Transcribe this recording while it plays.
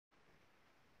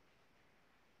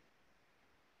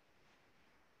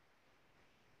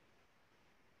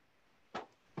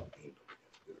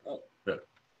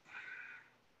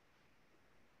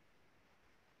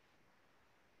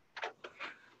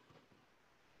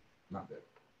Not bad.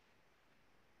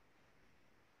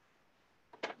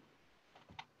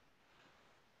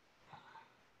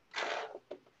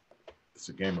 It's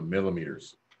a game of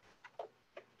millimeters.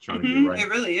 Trying to get right. It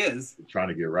really is. Trying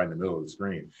to get right in the middle of the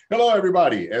screen. Hello,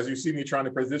 everybody. As you see me trying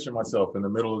to position myself in the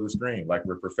middle of the screen, like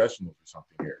we're professionals or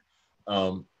something here.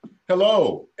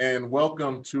 Hello, and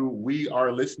welcome to We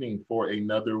Are Listening for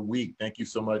another week. Thank you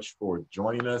so much for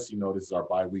joining us. You know, this is our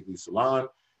bi-weekly salon,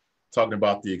 talking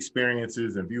about the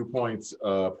experiences and viewpoints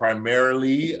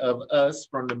primarily of us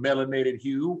from the melanated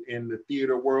hue in the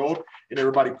theater world. And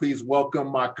everybody, please welcome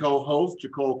my co-host,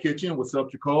 Jacole Kitchen. What's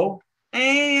up, Jacole?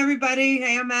 Hey, everybody.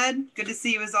 Hey, Ahmed. Good to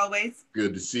see you as always.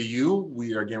 Good to see you.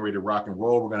 We are getting ready to rock and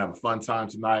roll. We're going to have a fun time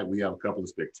tonight. We have a couple of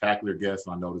spectacular guests.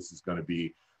 I know this is going to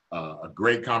be a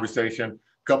great conversation. A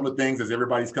couple of things as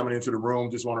everybody's coming into the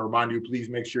room. Just want to remind you, please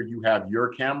make sure you have your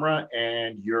camera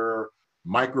and your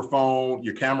microphone,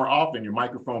 your camera off and your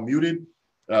microphone muted.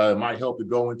 It might help to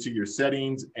go into your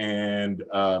settings and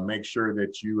make sure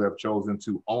that you have chosen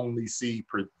to only see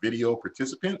video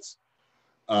participants.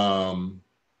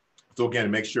 So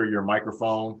again, make sure your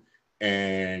microphone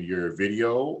and your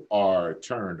video are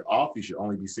turned off. You should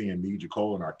only be seeing me,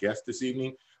 Jacole, and our guest this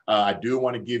evening. I do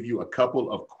want to give you a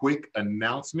couple of quick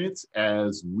announcements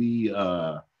as we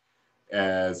get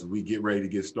ready to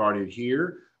get started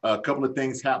here. A couple of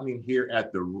things happening here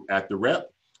at the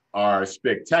Rep. Our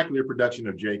spectacular production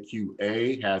of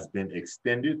JQA has been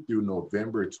extended through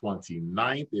November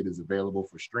 29th. It is available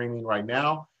for streaming right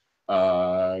now.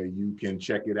 You can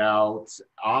check it out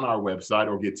on our website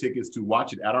or get tickets to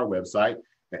watch it at our website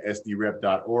at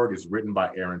sdrep.org. It's written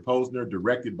by Aaron Posner,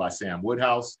 directed by Sam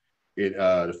Woodhouse.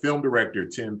 The film director,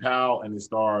 Tim Powell, and it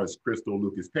stars Crystal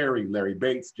Lucas Perry, Larry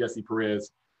Bates, Jesse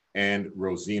Perez, and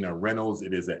Rosina Reynolds.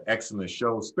 It is an excellent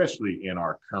show, especially in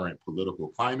our current political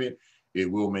climate. It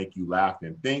will make you laugh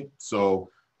and think. So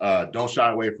don't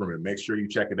shy away from it. Make sure you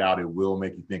check it out. It will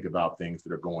make you think about things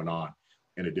that are going on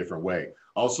in a different way.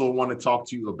 Also want to talk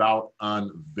to you about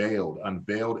Unveiled.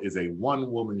 Unveiled is a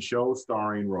one-woman show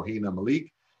starring Rohina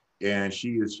Malik, and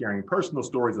she is sharing personal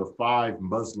stories of 5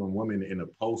 Muslim women in a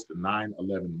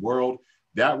post-9/11 world.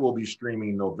 That will be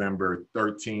streaming November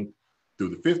 13th through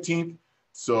the 15th.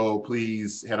 So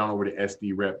please head on over to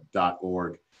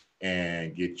sdrep.org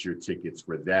and get your tickets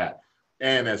for that.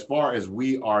 And as far as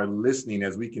We Are Listening,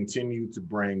 as we continue to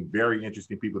bring very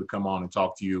interesting people to come on and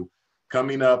talk to you,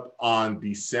 coming up on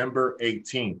December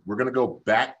 18th, we're going to go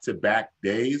back-to-back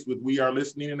days with We Are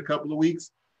Listening in a couple of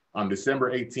weeks. On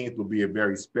December 18th will be a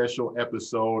very special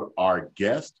episode. Our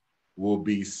guest will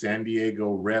be San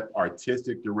Diego Rep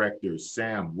Artistic Director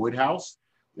Sam Woodhouse,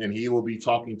 and he will be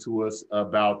talking to us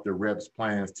about the Rep's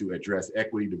plans to address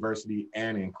equity, diversity,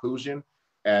 and inclusion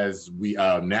as we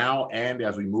now and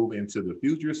as we move into the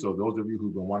future. So those of you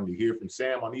who've been wanting to hear from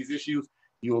Sam on these issues,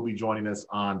 he will be joining us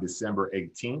on December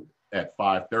 18th at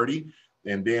 5:30.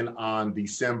 And then on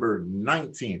December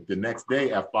 19th, the next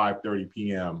day at 5:30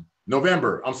 p.m.,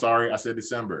 November, I'm sorry, I said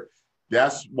December.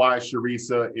 That's why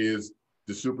Sharisa is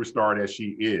the superstar that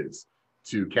she is,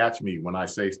 to catch me when I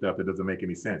say stuff that doesn't make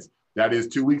any sense. That is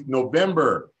 2 weeks,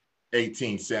 November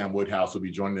 18th, Sam Woodhouse will be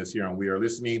joining us here on We Are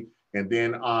Listening. And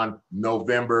then on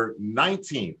November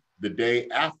 19th, the day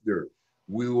after,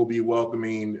 we will be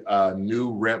welcoming a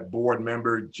new Rep board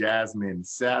member, Jasmine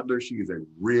Sadler. She is a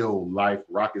real-life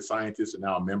rocket scientist and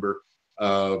now a member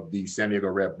of the San Diego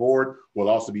Rep board. We'll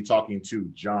also be talking to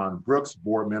John Brooks,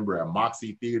 board member at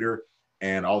Moxie Theater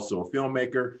and also a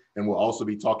filmmaker. And we'll also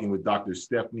be talking with Dr.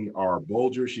 Stephanie R.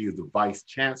 Bolger. She is the Vice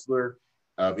Chancellor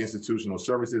of Institutional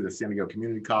Services at San Diego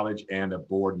Community College and a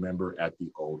board member at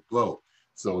the Old Globe.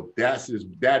 So that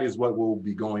is what will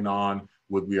be going on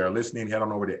with We Are Listening. Head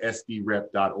on over to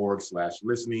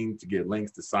sdrep.org/listening to get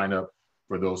links to sign up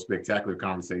for those spectacular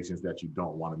conversations that you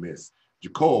don't want to miss.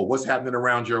 Jacole, what's happening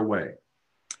around your way?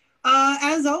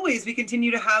 As always, we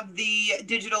continue to have the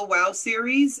Digital Wow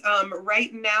series.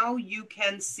 Right now, you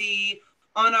can see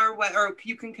on our or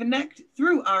you can connect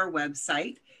through our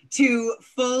website to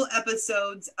full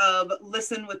episodes of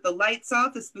Listen with the Lights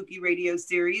Off, the spooky radio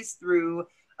series through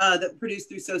that produced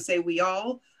through So Say We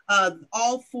All.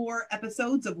 All 4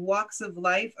 episodes of Walks of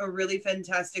Life, a really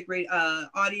fantastic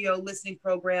audio listening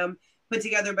program put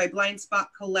together by Blind Spot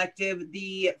Collective.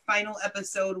 The final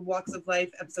episode, Walks of Life,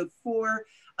 episode 4,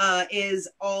 is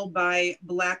all by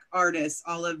Black artists.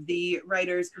 All of the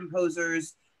writers,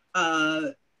 composers,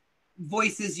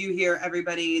 voices you hear,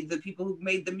 everybody, the people who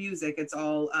made the music, it's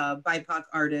all BIPOC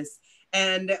artists.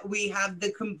 And we have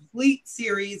the complete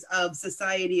series of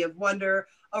Society of Wonder,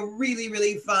 a really,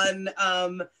 really fun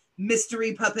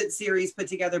mystery puppet series put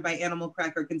together by Animal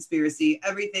Cracker Conspiracy.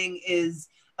 Everything is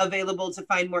available to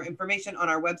find more information on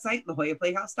our website,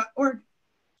 lajollaplayhouse.org.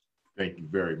 Thank you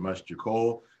very much,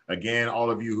 Jacole. Again,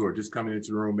 all of you who are just coming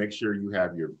into the room, make sure you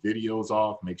have your videos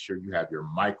off. Make sure you have your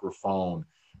microphone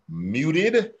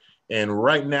muted. And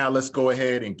right now, let's go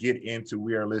ahead and get into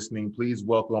We Are Listening. Please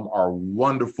welcome our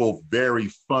wonderful, very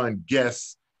fun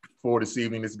guests for this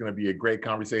evening. This is going to be a great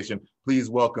conversation. Please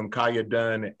welcome Kaja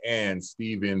Dunn and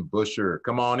Stephen Buescher.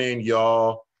 Come on in,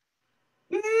 y'all.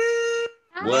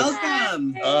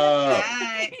 Welcome.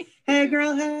 Hi. Hey,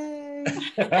 girl. Hey.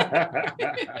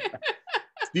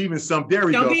 Stephen, there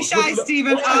we go. Don't be shy,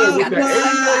 Stephen. With the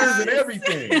A-words and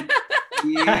everything.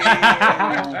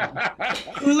 Yeah.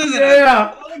 Who lives in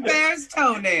a polar bear's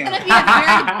toenail? It's gonna be a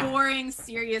very boring,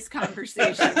 serious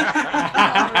conversation.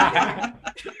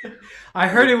 I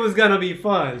heard it was gonna be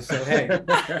fun, so hey.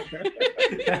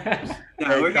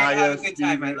 We're gonna have a good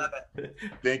time. I love it.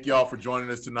 Thank y'all for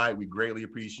joining us tonight. We greatly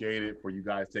appreciate it for you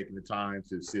guys taking the time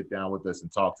to sit down with us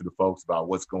and talk to the folks about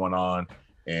what's going on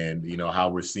and how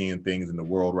we're seeing things in the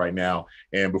world right now.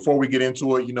 And before we get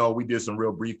into it, we did some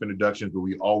real brief introductions, but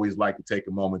we always like to take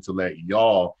a moment to let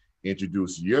y'all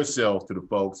introduce yourselves to the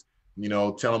folks.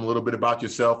 Tell them a little bit about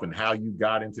yourself and how you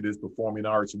got into this performing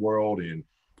arts world and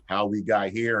how we got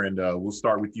here. And we'll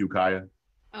start with you, Kaja.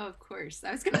 Oh, of course.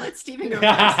 I was going to let Stephen go first.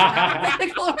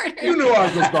 Radical order. You knew I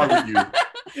was going to start with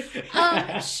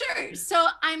you. Sure. So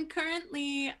I'm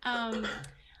currently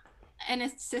an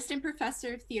assistant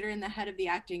professor of theater and the head of the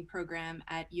acting program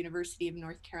at University of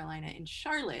North Carolina in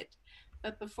Charlotte.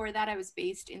 But before that, I was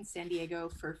based in San Diego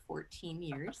for 14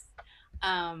 years.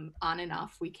 On and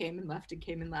off, we came and left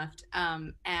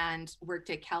and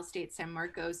worked at Cal State San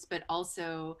Marcos, but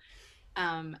also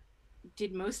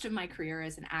did most of my career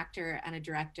as an actor and a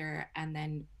director and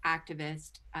then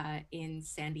activist in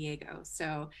San Diego.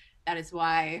 So that is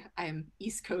why I'm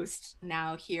East Coast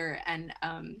now here, and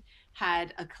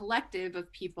had a collective of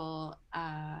people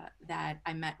that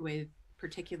I met with,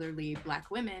 particularly Black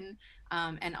women,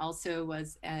 and also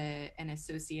was an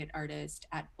associate artist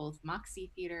at both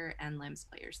Moxie Theater and Lems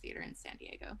Players Theater in San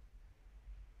Diego.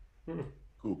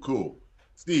 Cool.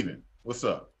 Stephen, what's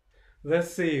up?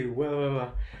 Let's see.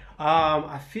 Well,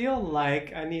 I feel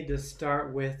like I need to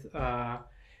start with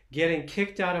getting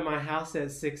kicked out of my house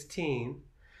at 16.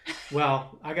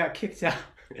 Well, I got kicked out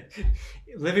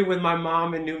living with my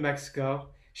mom in New Mexico.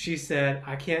 She said,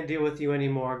 I can't deal with you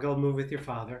anymore. Go move with your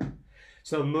father.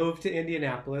 So moved to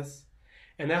Indianapolis.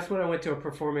 And that's when I went to a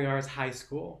performing arts high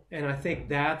school. And I think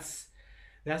that's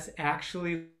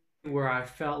actually where I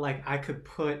felt like I could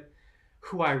put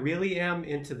who I really am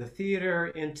into the theater,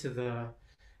 into the,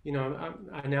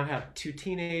 I now have 2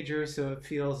 teenagers, so it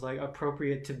feels like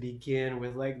appropriate to begin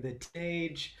with like the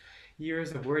teenage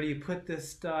years of where do you put this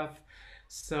stuff.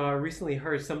 So I recently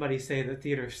heard somebody say that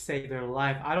theater saved their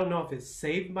life. I don't know if it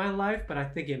saved my life, but I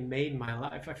think it made my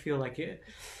life. I feel like it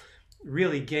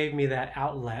really gave me that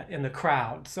outlet in the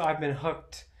crowd. So I've been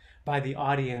hooked by the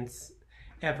audience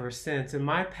ever since. And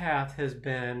my path has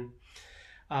been,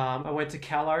 I went to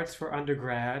Cal Arts for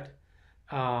undergrad.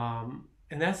 And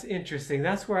that's interesting.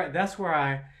 That's where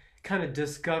I kind of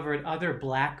discovered other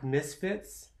Black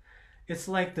misfits. It's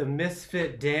like the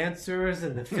misfit dancers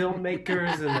and the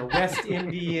filmmakers and the West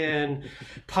Indian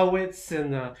poets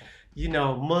and the,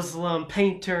 Muslim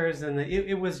painters. And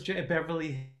it was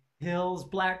Beverly Hills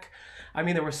Black. I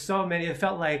mean, there were so many. It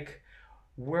felt like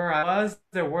where I was,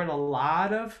 there weren't a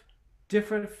lot of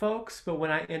different folks. But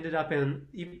when I ended up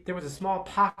there was a small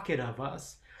pocket of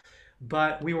us.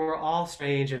 But we were all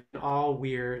strange and all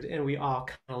weird. And we all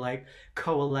kind of like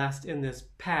coalesced in this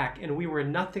pack. And we were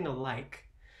nothing alike.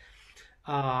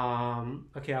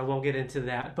 Okay, I won't get into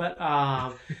that, but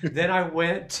then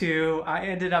I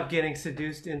ended up getting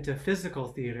seduced into physical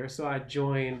theater. So I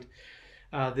joined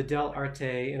the Del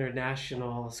Arte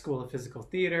International School of Physical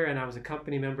Theater, and I was a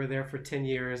company member there for 10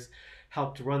 years,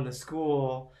 helped run the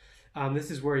school.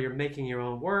 This is where you're making your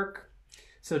own work,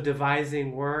 so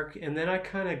devising work. And then I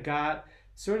kind of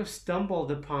sort of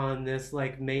stumbled upon this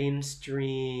like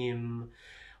mainstream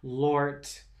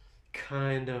LORT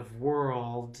kind of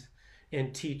world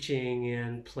and teaching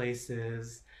in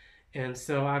places. And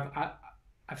so I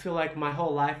feel like my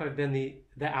whole life I've been the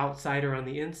outsider on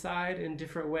the inside in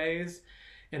different ways,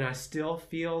 and I still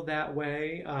feel that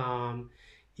way,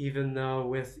 even though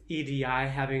with EDI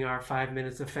having our 5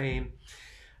 minutes of fame.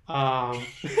 And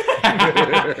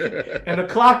the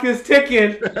clock is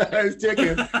ticking. It's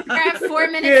ticking. We're at 4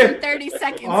 minutes and 30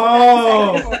 seconds.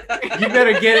 Oh, you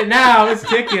better get it now. It's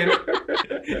ticking.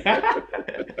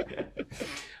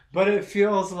 But it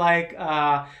feels like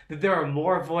that there are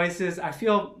more voices. I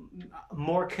feel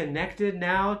more connected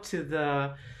now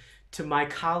to to my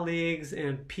colleagues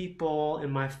and people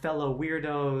and my fellow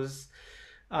weirdos,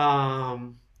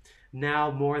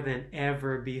 now more than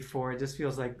ever before. It just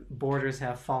feels like borders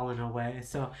have fallen away.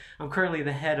 So I'm currently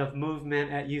the head of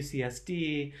movement at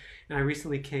UCSD, and I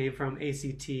recently came from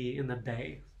ACT in the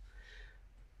Bay.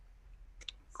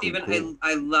 Stephen, Cool.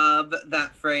 I love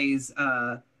that phrase,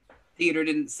 theater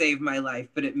didn't save my life,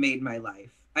 but it made my life.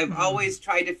 I've always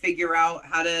tried to figure out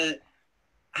how to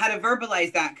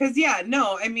verbalize that. Cause yeah,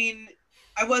 no, I mean,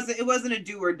 it wasn't a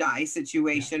do or die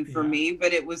situation for me,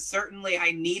 but it was certainly,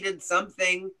 I needed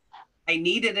something. I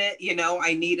needed it, you know,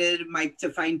 I needed to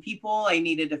find people, I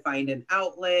needed to find an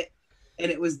outlet. And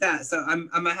it was that. So I'm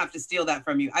gonna have to steal that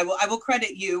from you. I will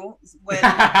credit you when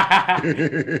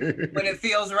it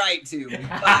feels right to.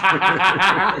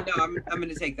 But, no, I'm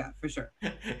gonna take that for sure.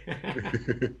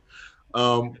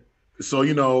 So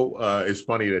you know, it's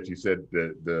funny that you said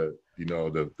the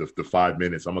 5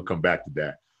 minutes. I'm gonna come back to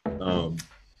that.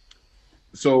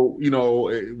 So you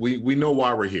know, we know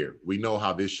why we're here. We know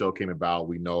how this show came about.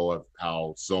 We know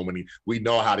how we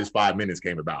know how this 5 minutes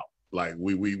came about. Like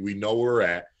we know where we're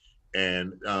at.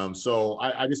 And so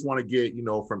I just want to get, you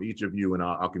know, from each of you, and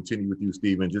I'll continue with you,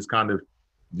 Stephen, just kind of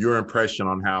your impression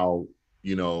on how,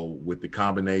 you know, with the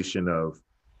combination of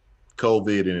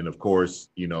COVID and of course,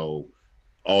 you know,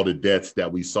 all the deaths that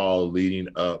we saw leading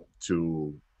up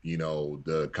to, you know,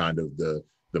 the kind of the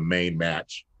main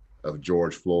match of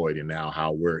George Floyd, and now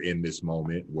how we're in this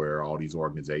moment where all these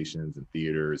organizations and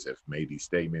theaters have made these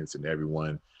statements and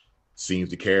everyone seems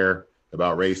to care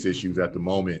about race issues at the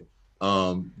moment.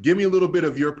 Give me a little bit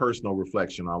of your personal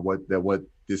reflection on what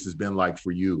this has been like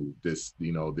for you, this,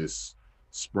 you know, this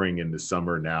spring and the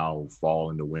summer, now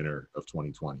fall and the winter of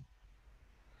 2020.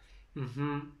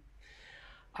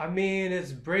 I mean,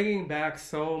 it's bringing back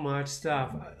so much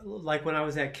stuff. Like when I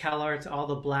was at CalArts, all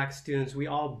the Black students, we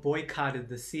all boycotted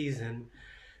the season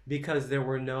because there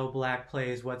were no Black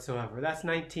plays whatsoever. That's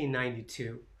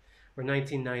 1992 or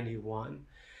 1991.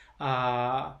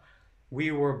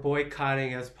 We were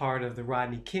boycotting as part of the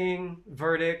Rodney King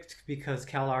verdict because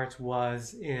CalArts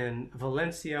was in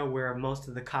Valencia, where most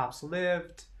of the cops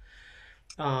lived.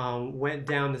 Went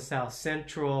down to South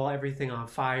Central, everything on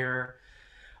fire.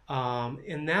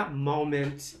 In that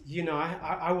moment, you know,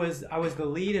 I was the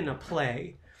lead in a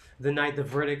play the night the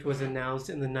verdict was announced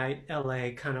and the night LA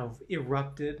kind of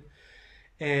erupted.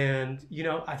 And, you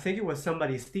know, I think it was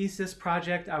somebody's thesis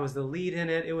project. I was the lead in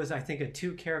it. It was, I think, a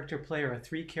 2-character play or a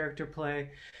 3-character play.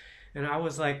 And I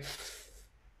was like,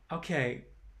 okay,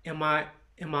 am I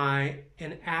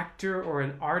an actor or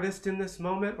an artist in this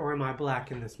moment, or am I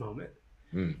Black in this moment?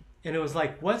 And it was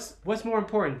like, what's more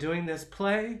important, doing this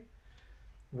play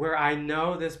where I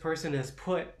know this person has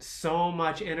put so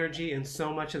much energy and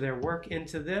so much of their work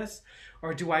into this,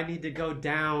 or do I need to go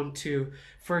down to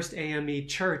First AME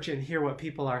Church and hear what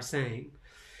people are saying?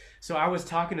 So I was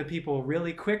talking to people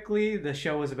really quickly. The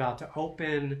show was about to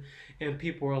open, and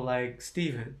people were like,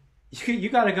 Stephen, you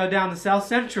got to go down to South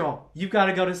Central. You got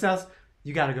to go to South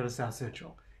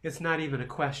Central. It's not even a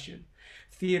question.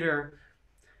 Theater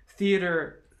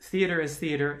is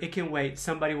theater. It can wait.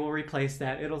 Somebody will replace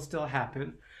that. It'll still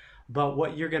happen. But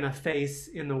what you're going to face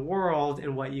in the world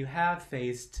and what you have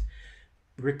faced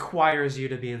requires you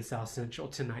to be in South Central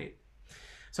tonight.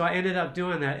 So I ended up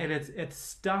doing that, and it's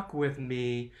stuck with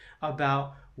me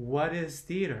about what is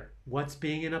theater? What's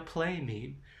being in a play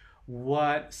mean?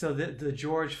 So the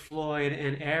George Floyd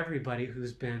and everybody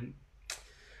who's been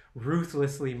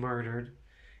ruthlessly murdered,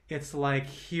 it's like,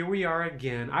 here we are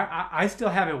again. I still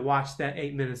haven't watched that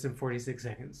 8 minutes and 46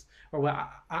 seconds. Or what?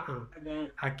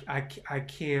 I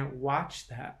can't watch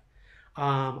that.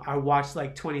 I watched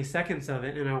like 20 seconds of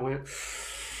it and I went,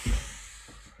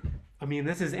 I mean,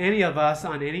 this is any of us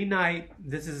on any night.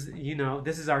 This is, you know,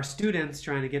 this is our students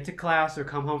trying to get to class or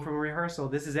come home from a rehearsal.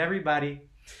 This is everybody.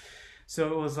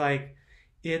 So it was like,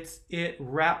 it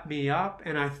wrapped me up.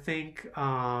 And I think,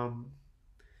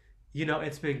 you know,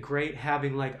 it's been great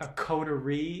having like a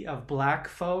coterie of Black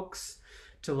folks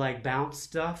to like bounce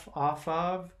stuff off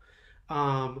of.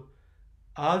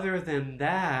 Other than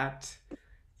that,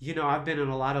 you know, I've been in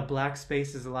a lot of Black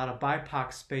spaces, a lot of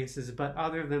BIPOC spaces, but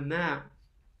other than that,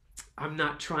 I'm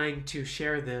not trying to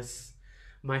share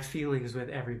my feelings with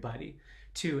everybody,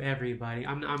 to everybody.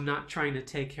 I'm not trying to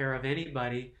take care of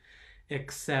anybody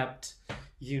except,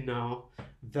 you know,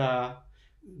 the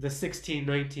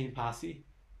 1619 posse.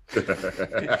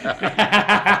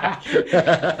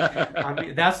 I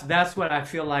mean, that's what I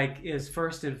feel like is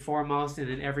first and foremost, and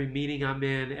in every meeting I'm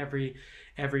in,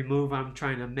 every move I'm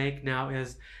trying to make now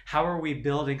is, how are we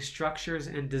building structures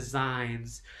and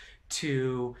designs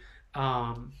to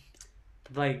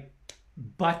like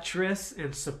buttress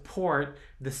and support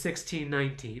the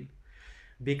 1619,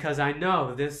 because I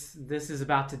know this is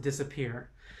about to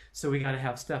disappear. So we got to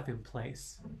have stuff in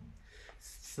place.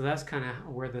 So that's kind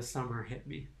of where the summer hit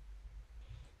me.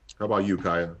 How about you,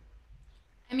 Kaja?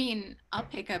 I mean, I'll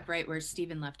pick up right where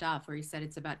Stephen left off, where he said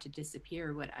it's about to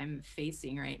disappear. What I'm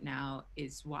facing right now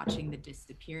is watching the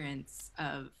disappearance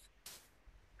of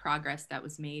progress that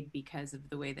was made because of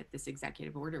the way that this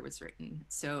executive order was written.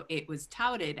 So it was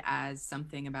touted as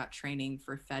something about training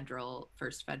for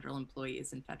first federal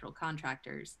employees and federal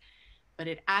contractors, but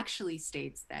it actually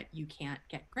states that you can't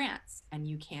get grants and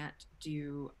you can't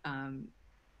do,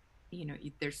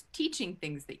 there's teaching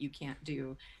things that you can't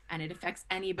do, and it affects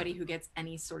anybody who gets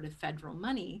any sort of federal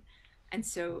money. And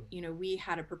so, we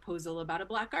had a proposal about a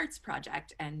Black Arts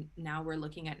project, and now we're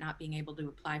looking at not being able to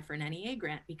apply for an NEA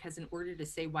grant, because in order to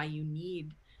say why you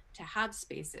need to have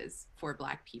spaces for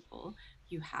Black people,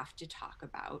 you have to talk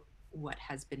about what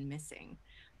has been missing.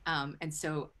 And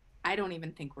so I don't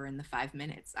even think we're in the 5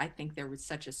 minutes. I think there was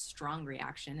such a strong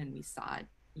reaction, and we saw it,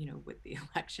 with the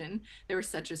election. There was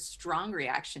such a strong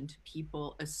reaction to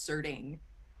people asserting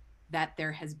that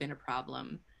there has been a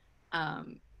problem,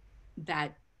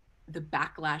 that the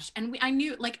backlash, and I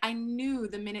knew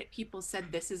the minute people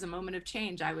said this is a moment of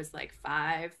change, I was like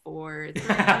 5, 4,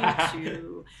 3,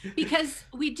 2, because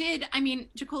we did,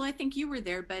 Jacole, I think you were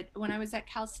there, but when I was at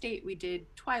Cal State, we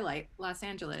did Twilight Los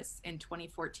Angeles in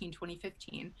 2014,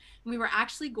 2015. And we were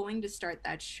actually going to start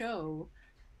that show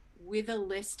with a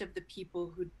list of the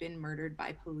people who'd been murdered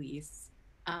by police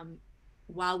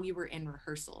while we were in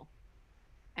rehearsal.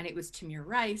 And it was Tamir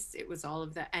Rice, it was all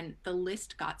of that, and the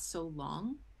list got so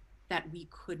long that we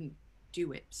couldn't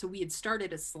do it. So we had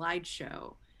started a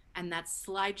slideshow, and that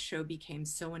slideshow became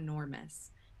so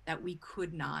enormous that we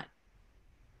could not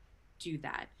do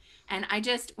that. And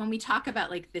when we talk about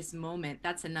like this moment,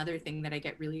 that's another thing that I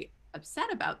get really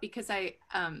upset about, because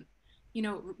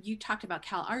you talked about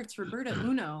Cal Arts. Roberta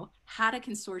Uno had a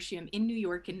consortium in New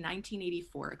York in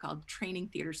 1984 called Training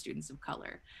Theater Students of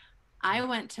Color. I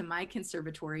went to my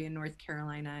conservatory in North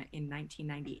Carolina in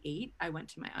 1998. I went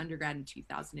to my undergrad in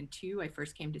 2002. I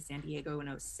first came to San Diego in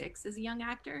 2006 as a young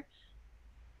actor.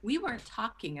 We weren't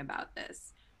talking about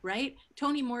this, right?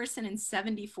 Toni Morrison in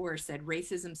 1974 said,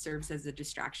 racism serves as a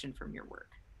distraction from your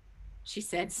work. She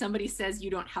said, somebody says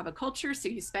you don't have a culture, so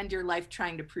you spend your life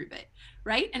trying to prove it,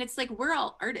 right? And it's like, we're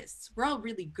all artists. We're all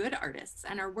really good artists,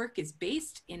 and our work is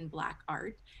based in Black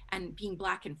art, and being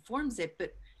Black informs it,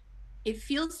 but it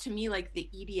feels to me like the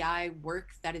EDI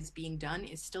work that is being done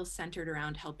is still centered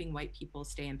around helping white people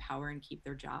stay in power and keep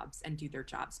their jobs and do their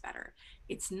jobs better.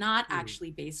 It's not actually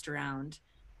based around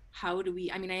how do we,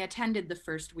 I attended the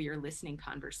first We Are Listening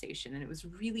conversation, and it was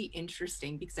really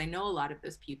interesting because I know a lot of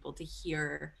those people, to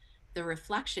hear the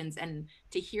reflections and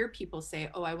to hear people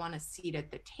say, oh, I want a seat at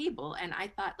the table. And I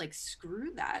thought, like,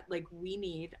 screw that. Like, we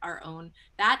need our own.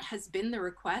 That has been the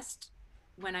request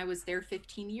when I was there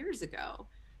 15 years ago.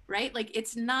 Right? Like,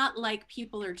 it's not like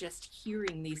people are just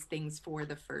hearing these things for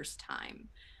the first time.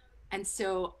 And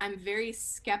so I'm very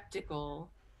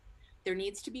skeptical. There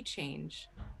needs to be change,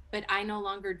 but I no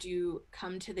longer do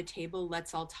come to the table,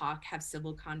 let's all talk, have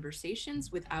civil conversations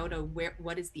without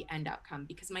what is the end outcome?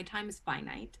 Because my time is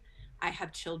finite. I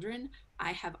have children,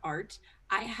 I have art,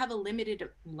 I have a limited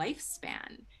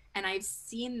lifespan, and I've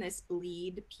seen this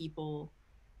bleed people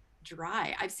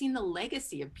dry. I've seen the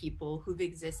legacy of people who've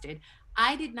existed.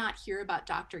 I did not hear about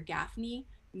Dr. Gaffney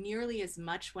nearly as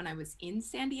much when I was in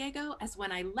San Diego as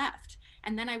when I left.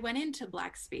 And then I went into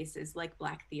Black spaces like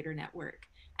Black Theater Network,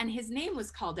 and his name was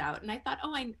called out. And I thought,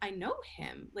 oh, I know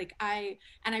him. I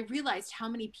realized how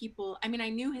many people, I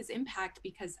knew his impact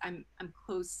because I'm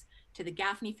close to the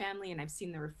Gaffney family, and I've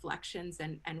seen the reflections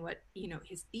and what,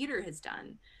 his theater has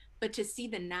done. But to see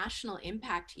the national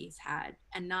impact he's had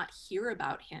and not hear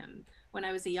about him when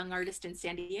I was a young artist in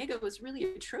San Diego was really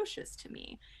atrocious to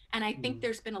me. And I think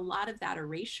there's been a lot of that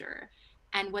erasure.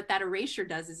 And what that erasure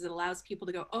does is it allows people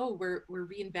to go, oh, we're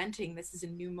reinventing. This is a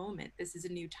new moment. This is a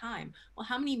new time. Well,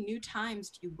 how many new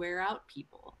times do you wear out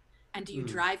people? And do you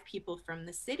drive people from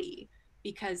the city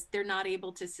because they're not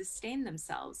able to sustain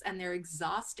themselves and they're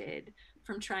exhausted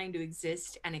from trying to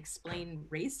exist and explain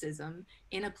racism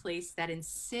in a place that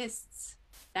insists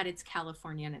that it's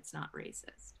California and it's not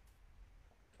racist?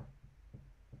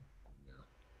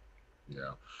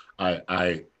 Yeah.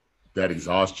 I that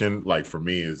exhaustion, like, for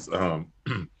me is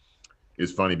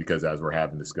is funny, because as we're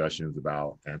having discussions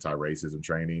about anti-racism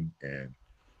training, and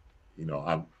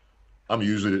I'm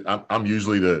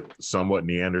usually the somewhat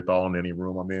Neanderthal in any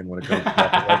room I'm in when it comes to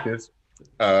talking like this.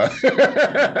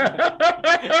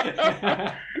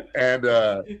 And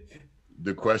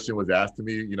the question was asked to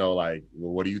me, you know, like,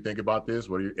 well, what do you think about this?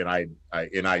 What do you, I'm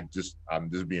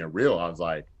just being real. I was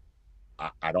like,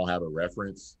 I don't have a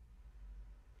reference.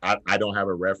 I don't have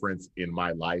a reference in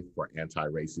my life for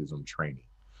anti-racism training.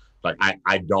 Like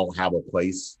I don't have a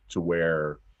place to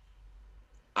where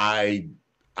I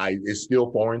it's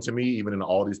still foreign to me, even in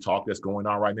all this talk that's going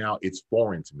on right now. It's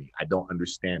foreign to me. I don't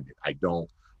understand it. I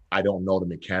don't know the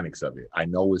mechanics of it. I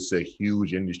know it's a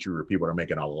huge industry where people are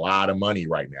making a lot of money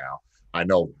right now. I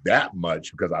know that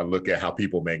much because I look at how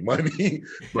people make money,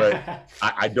 but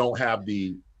I don't have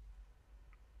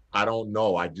I don't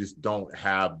know. I just don't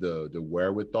have the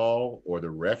wherewithal or the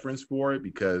reference for it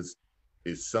because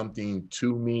it's something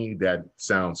to me that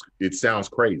sounds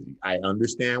crazy. I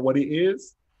understand what it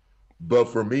is, but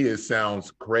for me, it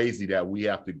sounds crazy that we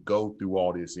have to go through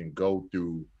all this and go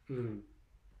through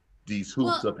these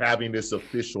hoops of having this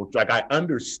official, like I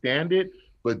understand it,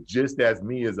 but just as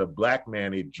me as a Black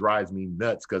man, it drives me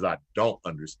nuts because I don't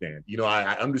understand. You know,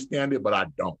 I understand it, but I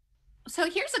don't. So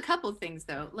here's a couple things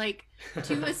though, like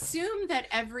to assume that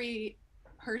every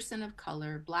person of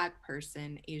color, Black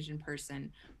person, Asian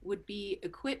person would be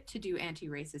equipped to do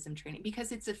anti-racism training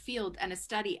because it's a field and a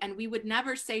study, and we would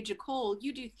never say, Jacole,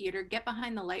 you do theater, get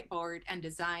behind the light board and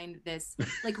design this.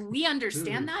 Like, we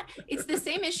understand that. It's the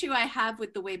same issue I have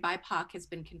with the way BIPOC has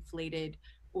been conflated,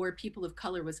 or people of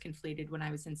color was conflated when I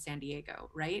was in San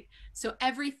Diego, right? So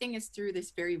everything is through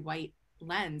this very white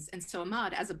lens. And so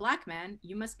Ahmad, as a Black man,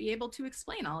 you must be able to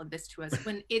explain all of this to us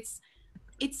when it's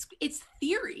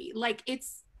theory, like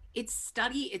it's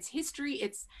study, it's history,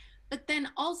 but then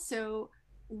also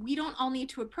we don't all need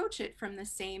to approach it from the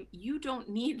same, you don't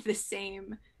need the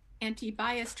same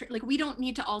anti-bias, like we don't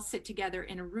need to all sit together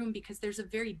in a room because there's a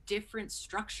very different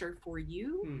structure for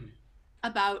you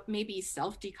about maybe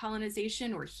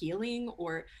self-decolonization or healing,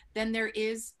 or than there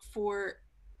is for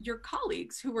your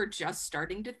colleagues who are just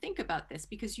starting to think about this,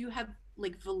 because you have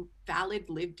like valid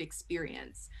lived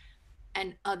experience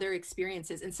and other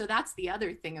experiences. And so that's the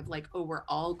other thing of like, oh, we're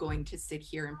all going to sit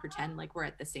here and pretend like we're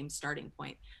at the same starting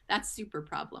point. That's super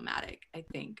problematic, I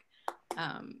think.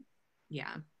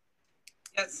 Yeah,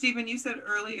 Stephen, you said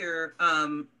earlier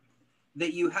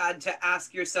that you had to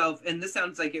ask yourself, and this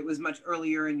sounds like it was much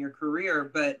earlier in your career,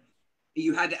 but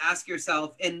you had to ask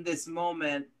yourself in this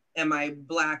moment, am I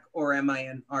Black or am I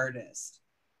an artist?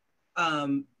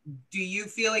 Do you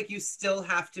feel like you still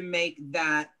have to make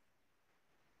that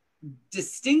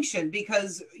distinction?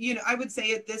 Because, you know, I would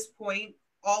say at this point,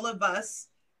 all of us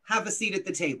have a seat at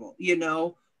the table, you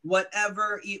know,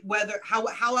 however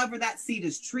that seat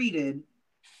is treated,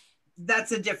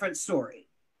 that's a different story.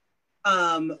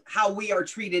 How we are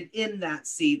treated in that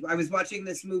seat. I was watching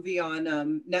this movie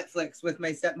on Netflix with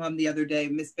my stepmom the other day,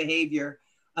 Misbehavior,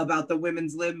 about the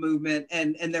women's lib movement.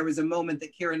 And there was a moment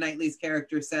that Keira Knightley's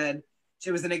character said,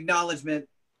 she was an acknowledgement,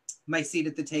 my seat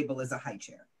at the table is a high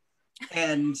chair.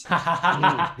 And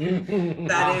that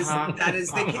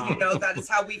is the, you know, that is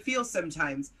how we feel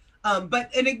sometimes.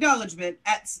 But an acknowledgement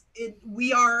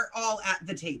we are all at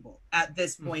the table at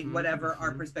this point, whatever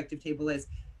our perspective table is.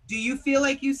 Do you feel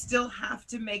like you still have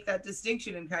to make that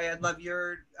distinction? And Kaja, I'd love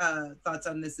your thoughts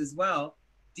on this as well.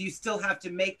 Do you still have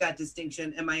to make that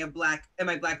distinction? Am I Black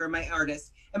or am I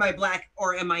artist? Am I Black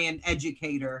or am I an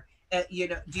educator? You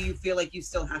know, do you feel like you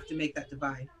still have to make that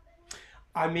divide?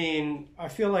 I mean, I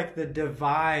feel like the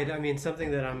divide, I mean,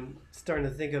 something that I'm starting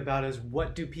to think about is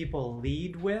what do people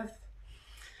lead with?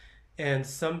 And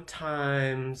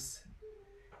sometimes,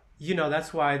 you know,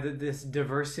 that's why this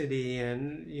diversity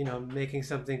and, you know, making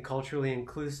something culturally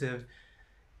inclusive,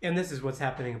 and this is what's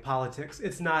happening in politics.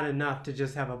 It's not enough to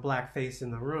just have a Black face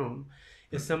in the room.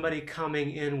 Is somebody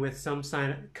coming in with some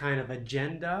kind of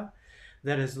agenda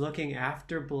that is looking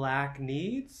after Black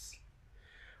needs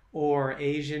or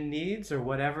Asian needs or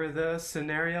whatever the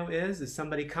scenario is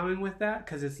somebody coming with that?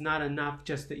 Because it's not enough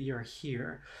just that you're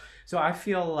here. So I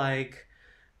feel like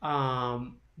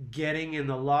getting in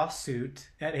the lawsuit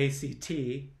at ACT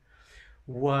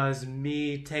was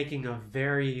me taking a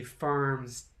very firm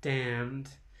stand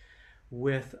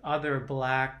with other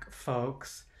Black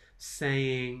folks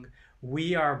saying,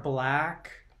 we are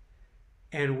Black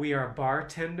and we are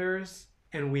bartenders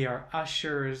and we are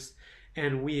ushers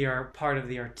and we are part of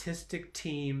the artistic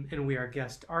team and we are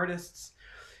guest artists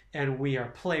and we are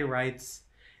playwrights,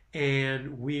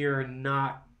 and we're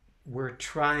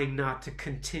trying not to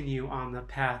continue on the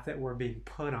path that we're being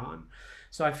put on.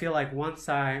 So I feel like once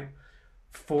I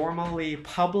formally,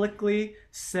 publicly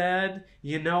said,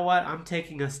 you know what, I'm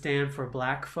taking a stand for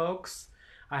Black folks,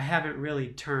 I haven't really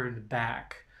turned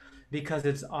back, because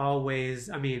it's always,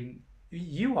 I mean,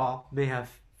 you all may have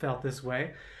felt this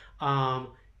way,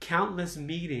 countless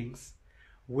meetings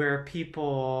where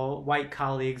people, white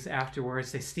colleagues afterwards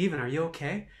say, Stephen, are you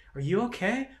okay? Are you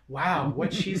okay? Wow,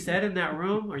 what she said in that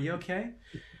room, are you okay?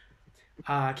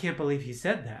 I can't believe he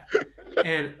said that.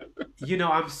 And, you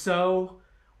know,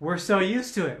 we're so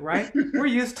used to it, right? We're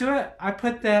used to it. I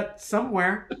put that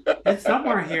somewhere. It's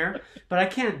somewhere here, but I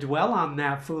can't dwell on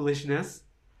that foolishness.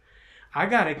 I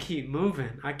got to keep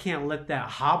moving. I can't let that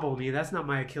hobble me. That's not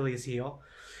my Achilles heel.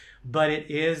 But it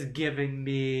is giving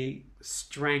me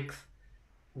strength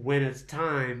when it's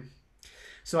time.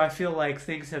 So I feel like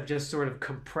things have just sort of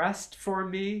compressed for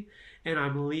me, and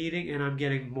I'm leading and I'm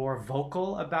getting more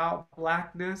vocal about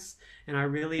Blackness. And I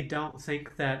really don't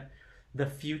think that the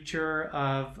future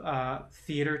of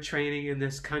theater training in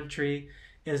this country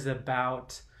is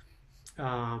about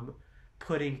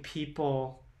putting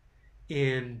people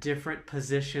in different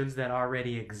positions that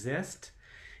already exist.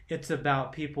 It's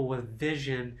about people with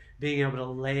vision being able to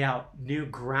lay out new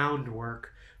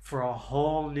groundwork for a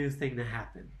whole new thing to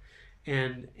happen.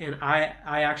 And I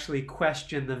actually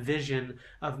question the vision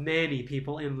of many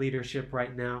people in leadership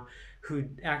right now who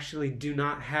actually do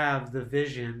not have the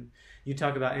vision. You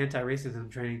talk about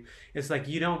anti-racism training. It's like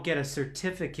you don't get a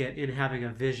certificate in having a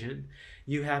vision.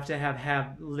 You have to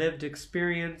have lived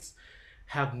experience,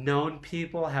 have known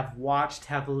people, have watched,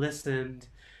 have listened,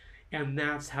 and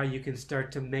that's how you can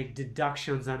start to make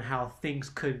deductions on how things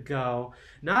could go.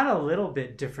 Not a little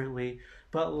bit differently,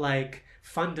 but like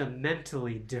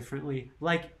fundamentally differently,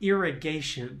 like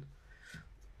irrigation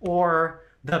or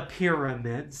the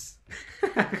pyramids.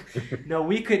 No,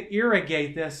 we could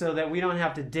irrigate this so that we don't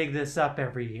have to dig this up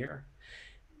every year.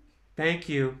 Thank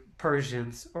you,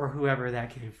 Persians, or whoever that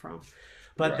came from.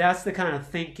 But that's the kind of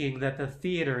thinking that the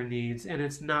theater needs, and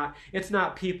it's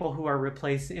not people who are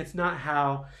replacing. It's not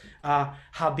how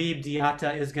Habib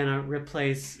Diatta is going to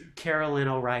replace Carolyn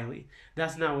O'Reilly.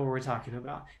 That's not what we're talking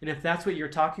about. And if that's what you're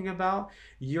talking about,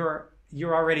 you're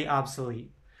already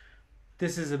obsolete.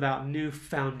 This is about new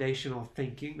foundational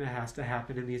thinking that has to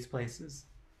happen in these places.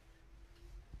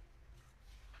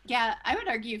 Yeah, I would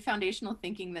argue foundational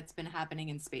thinking that's been happening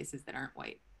in spaces that aren't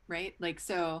white, right? Like,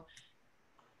 so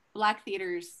Black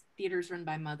theaters run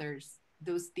by mothers,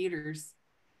 those theaters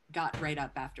got right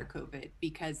up after COVID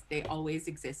because they always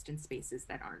exist in spaces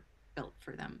that aren't built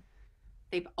for them.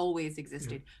 They've always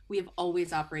existed. We have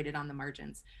always operated on the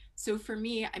margins. So for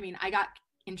me, I mean, I got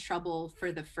in trouble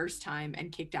for the first time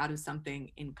and kicked out of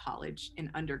something in college, in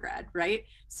undergrad, right?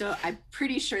 So I'm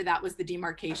pretty sure that was the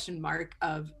demarcation mark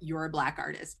of you're a Black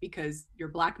artist because your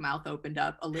Black mouth opened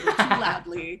up a little too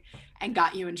loudly and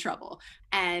got you in trouble.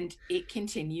 And it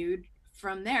continued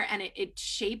from there. And it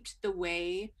shaped the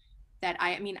way that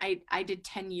I did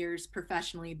 10 years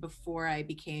professionally before I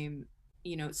became,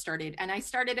 started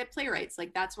at Playwrights.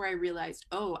 Like, that's where I realized,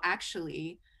 oh,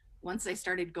 actually, once I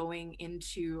started going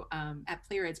into, at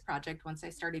Playwrights Project, once I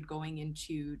started going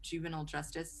into juvenile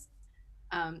justice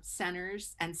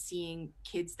centers and seeing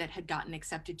kids that had gotten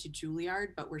accepted to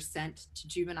Juilliard but were sent to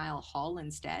juvenile hall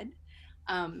instead,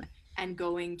 and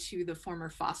going to the former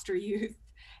foster youth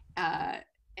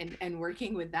and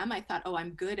working with them, I thought, oh,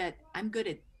 I'm good at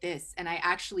this. And I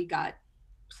actually got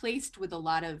placed with a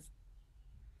lot of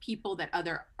people that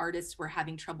other artists were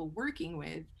having trouble working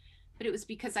with. But it was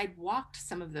because I'd walked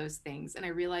some of those things and I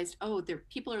realized, oh,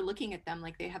 people are looking at them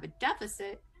like they have a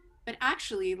deficit, but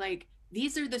actually, like,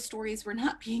 these are the stories we're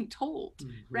not being told,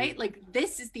 right? Like,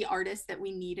 this is the artist that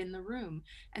we need in the room.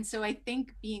 And so I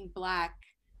think being Black,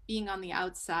 being on the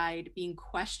outside, being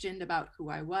questioned about who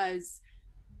I was,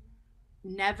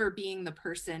 never being the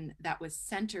person that was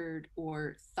centered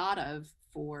or thought of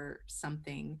for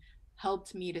something,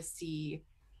 helped me to see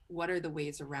what are the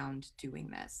ways around doing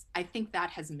this. I think that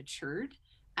has matured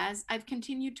as I've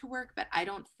continued to work, but I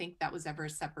don't think that was ever a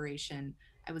separation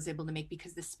I was able to make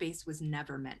because the space was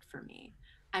never meant for me.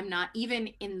 I'm not even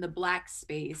in the Black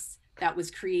space that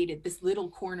was created, this little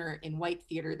corner in white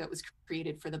theater that was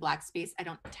created for the Black space. I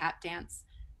don't tap dance.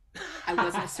 I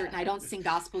wasn't I don't sing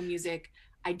gospel music.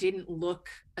 I didn't look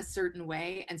a certain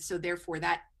way. And so therefore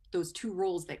those two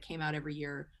roles that came out every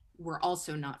year were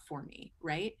also not for me,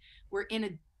 right? We're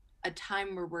in a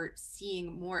time where we're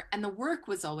seeing more, and the work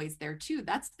was always there too.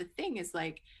 That's the thing, is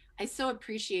like, I so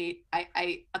appreciate,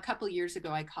 I a couple of years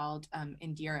ago, I called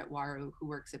Indira Waru, who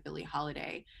works at Billie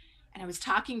Holiday, and I was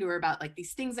talking to her about like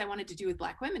these things I wanted to do with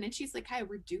Black women. And she's like, hi,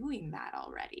 we're doing that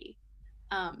already.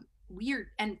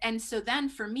 And so then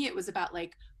for me, it was about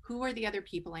like, who are the other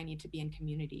people I need to be in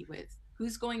community with?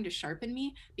 Who's going to sharpen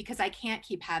me? Because I can't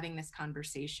keep having this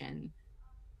conversation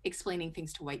explaining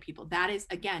things to white people. That is,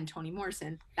 again, Toni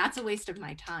Morrison, that's a waste of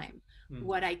my time.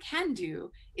 What I can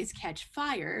do is catch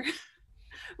fire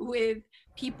with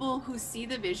people who see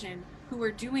the vision, who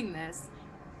are doing this.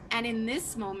 And in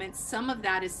this moment, some of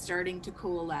that is starting to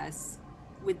coalesce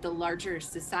with the larger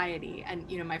society. And,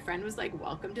 you know, my friend was like,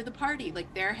 welcome to the party.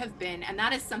 Like, there have been, and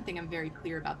that is something I'm very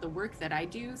clear about. The work that I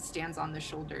do stands on the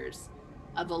shoulders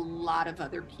of a lot of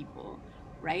other people,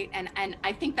 right? And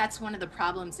I think that's one of the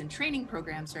problems in training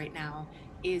programs right now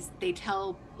is they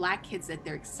tell Black kids that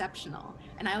they're exceptional.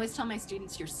 And I always tell my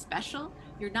students, you're special,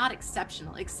 you're not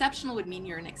exceptional. Exceptional would mean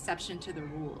you're an exception to the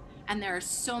rule. And there are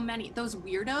so many, those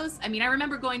weirdos. I mean, I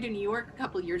remember going to New York a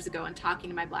couple years ago and talking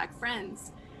to my Black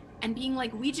friends and being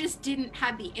like, we just didn't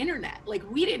have the internet. Like,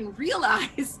 we didn't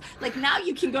realize, like, now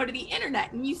you can go to the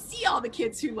internet and you see all the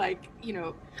kids who like, you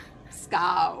know,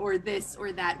 ska or this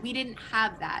or that. We didn't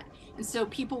have that. And so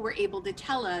people were able to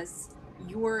tell us,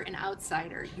 you're an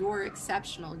outsider, you're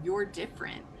exceptional, you're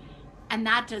different. And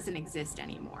that doesn't exist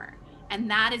anymore. And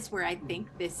that is where I think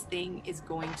this thing is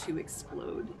going to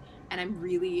explode. And I'm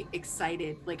really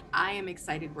excited. Like, I am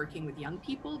excited working with young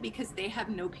people because they have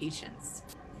no patience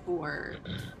for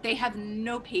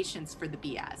the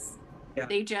BS. Yeah.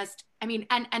 They just, I mean,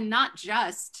 and not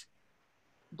just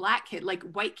Black kids, like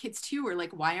white kids too, are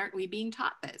like, why aren't we being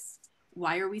taught this?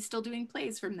 Why are we still doing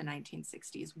plays from the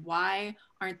 1960s? Why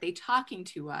aren't they talking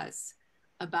to us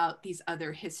about these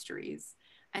other histories?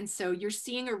 And so you're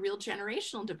seeing a real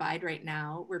generational divide right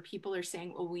now where people are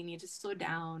saying, oh, we need to slow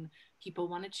down. People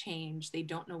want to change. They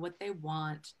don't know what they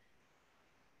want.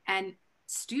 And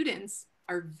students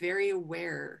are very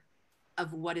aware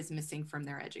of what is missing from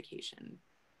their education.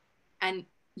 And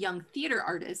young theater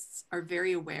artists are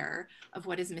very aware of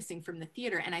what is missing from the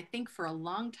theater. And I think for a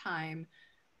long time,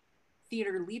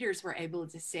 theater leaders were able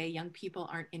to say young people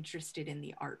aren't interested in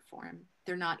the art form.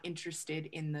 They're not interested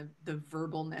in the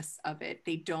verbalness of it.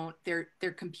 They don't,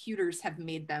 their computers have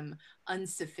made them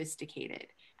unsophisticated.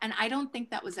 And I don't think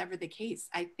that was ever the case.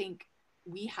 I think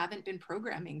we haven't been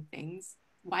programming things.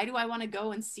 Why do I want to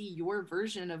go and see your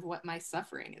version of what my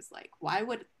suffering is like? Why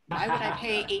would I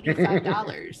pay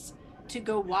 $85 to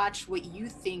go watch what you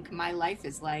think my life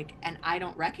is like and I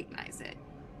don't recognize it?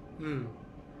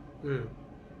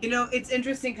 You know, it's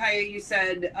interesting, Kaja, you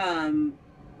said,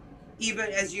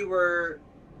 even as you were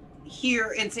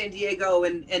here in San Diego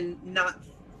and not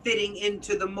fitting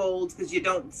into the molds because you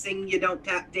don't sing, you don't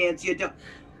tap dance, you don't.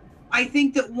 I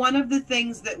think that one of the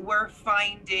things that we're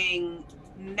finding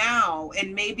now,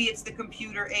 and maybe it's the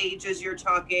computer age as you're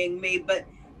talking, but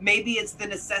maybe it's the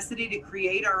necessity to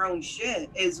create our own shit,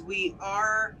 is we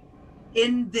are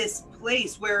in this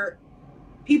place where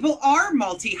people are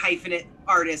multi-hyphenate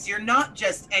artists. You're not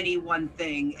just any one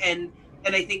thing. And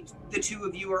I think the two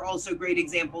of you are also great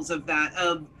examples of that,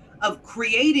 of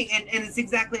creating, and it's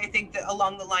exactly, I think, that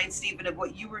along the line, Stephen, of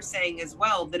what you were saying as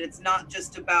well, that it's not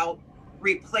just about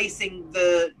replacing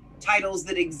the titles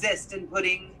that exist and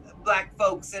putting Black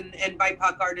folks and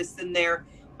BIPOC artists in there,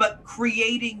 but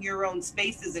creating your own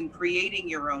spaces and creating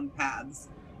your own paths.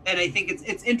 And I think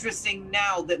it's interesting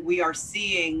now that we are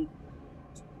seeing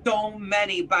so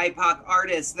many BIPOC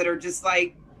artists that are just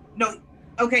like, no,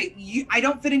 okay, I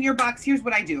don't fit in your box. Here's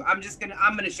what I do. I'm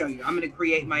gonna show you. I'm gonna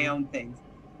create my own things.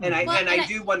 And I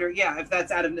do wonder, if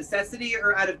that's out of necessity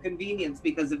or out of convenience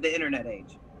because of the internet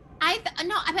age. I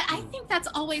think that's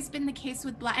always been the case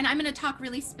with Black, and I'm going to talk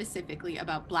really specifically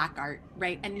about Black art,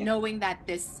 right? And knowing that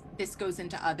this goes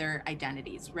into other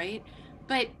identities, right?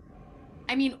 But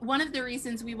I mean, one of the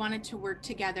reasons we wanted to work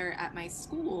together at my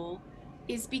school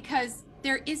is because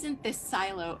there isn't this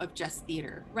silo of just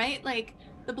theater, right? Like,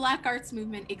 the Black arts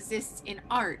movement exists in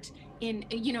art,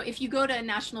 if you go to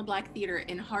National Black Theater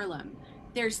in Harlem,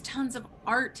 there's tons of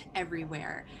art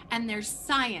everywhere, and there's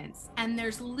science, and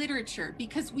there's literature,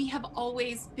 because we have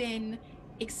always been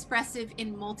expressive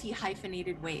in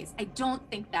multi-hyphenated ways. I don't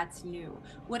think that's new.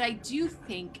 What I do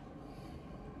think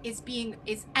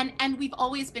and we've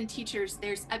always been teachers.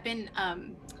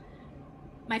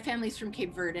 My family's from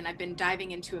Cape Verde, and I've been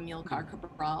diving into Amilcar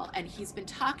Cabral, and he's been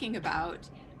talking about,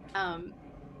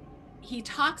 he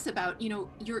talks about,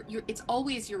 it's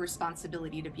always your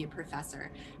responsibility to be a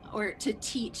professor or to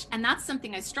teach. And that's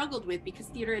something I struggled with because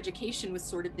theater education was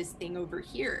sort of this thing over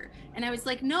here. And I was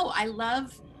like, no, I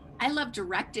love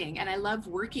directing and I love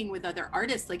working with other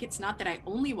artists. Like, it's not that I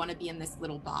only want to be in this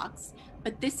little box,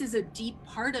 but this is a deep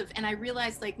part of, and I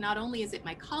realized, like, not only is it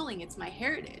my calling, it's my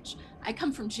heritage. I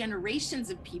come from generations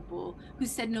of people who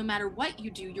said, no matter what you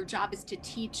do, your job is to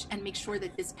teach and make sure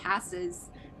that this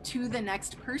passes to the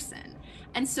next person.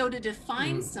 And so to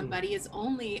define somebody as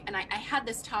only, and I had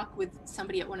this talk with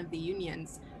somebody at one of the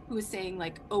unions who was saying,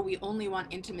 like, oh, we only want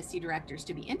intimacy directors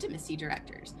to be intimacy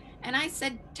directors. And I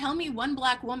said, tell me one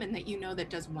Black woman that you know that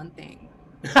does one thing.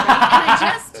 right?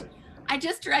 And I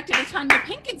just directed a Tanya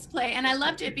Pinkins play, and I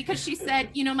loved it because she said,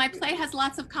 you know, my play has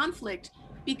lots of conflict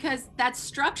because that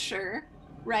structure,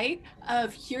 right,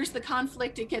 of here's the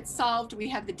conflict, it gets solved, we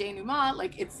have the denouement,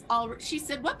 like it's all, she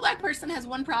said, what Black person has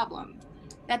one problem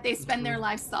that they spend their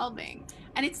life solving?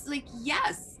 And it's like,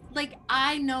 yes, like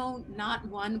I know not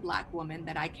one Black woman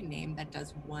that I can name that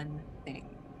does one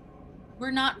thing.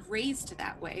 We're not raised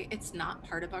that way. It's not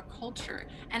part of our culture.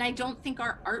 And I don't think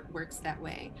our art works that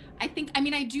way. I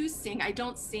mean, I do sing, I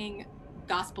don't sing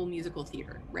gospel musical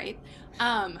theater, right?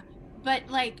 But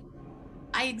like,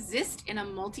 I exist in a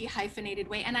multi-hyphenated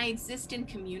way, and I exist in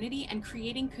community, and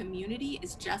creating community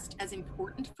is just as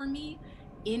important for me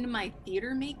in my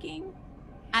theater making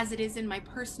as it is in my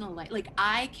personal life. Like,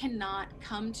 I cannot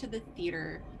come to the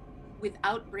theater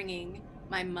without bringing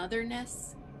my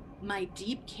motherness, my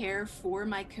deep care for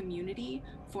my community,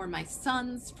 for my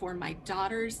sons, for my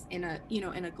daughters, in a, you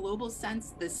know, in a global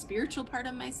sense, the spiritual part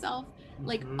of myself,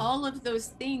 like all of those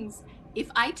things. If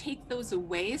I take those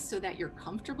away so that you're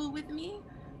comfortable with me,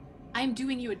 I'm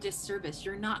doing you a disservice.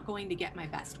 You're not going to get my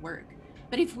best work.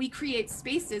 But if we create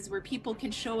spaces where people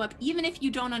can show up, even if you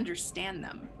don't understand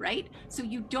them, right? So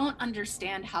you don't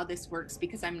understand how this works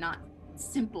because I'm not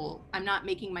simple. I'm not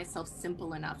making myself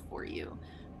simple enough for you.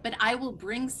 But I will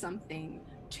bring something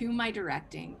to my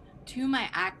directing, to my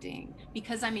acting,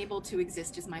 because I'm able to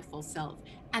exist as my full self.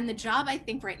 And the job, I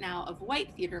think, right now of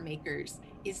white theater makers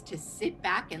is to sit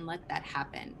back and let that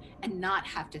happen and not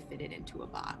have to fit it into a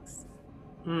box.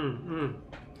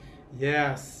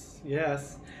 Yes,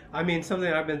 yes. I mean,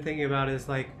 something I've been thinking about is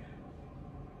like,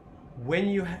 when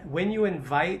you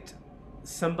invite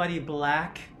somebody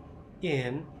Black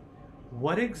in,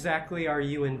 what exactly are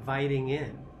you inviting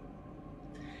in?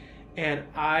 And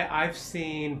I've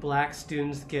seen Black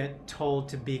students get told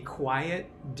to be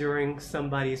quiet during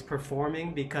somebody's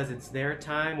performing because it's their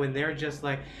time, when they're just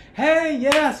like, hey,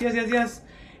 yes, yes, yes, yes.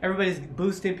 Everybody's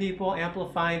boosting people,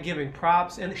 amplifying, giving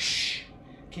props, and shh,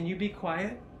 can you be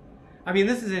quiet? I mean,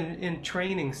 this is in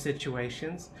training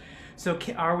situations. So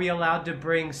are we allowed to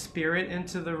bring spirit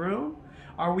into the room?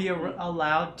 Are we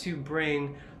allowed to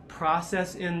bring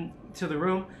process into the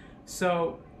room?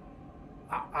 So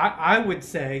I would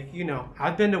say, you know,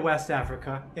 I've been to West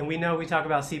Africa, and we talk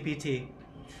about CPT.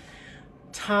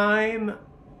 Time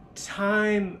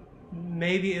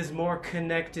maybe is more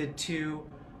connected to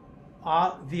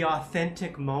the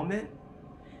authentic moment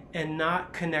and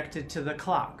not connected to the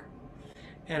clock.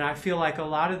 And I feel like a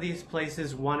lot of these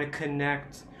places want to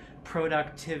connect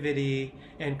productivity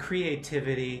and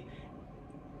creativity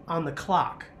on the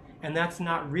clock. And that's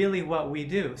not really what we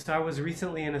do. So I was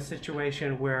recently in a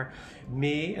situation where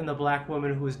me and the Black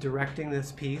woman who was directing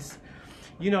this piece,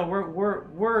 you know,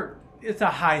 we're it's a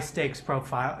high stakes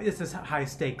profile. It's a high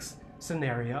stakes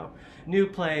scenario. New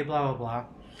play, blah, blah,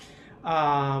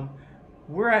 blah.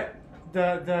 We're at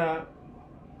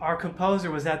our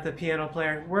composer was at the piano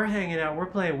player. We're hanging out. We're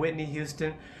playing Whitney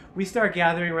Houston. We start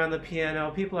gathering around the piano.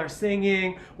 People are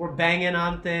singing. We're banging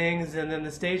on things. And then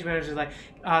the stage manager's like,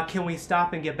 can we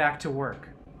stop and get back to work?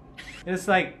 And it's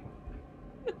like,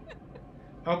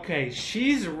 okay,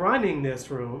 she's running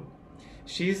this room.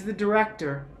 She's the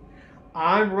director.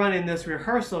 I'm running this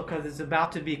rehearsal because it's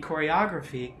about to be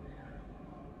choreography.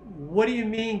 What do you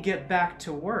mean get back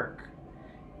to work?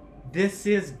 This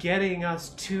is getting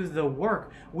us to the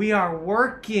work. We are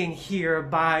working here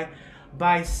by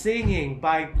singing,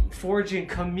 by forging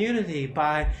community,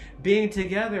 by being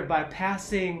together, by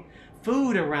passing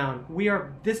food around.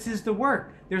 This is the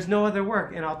work. There's no other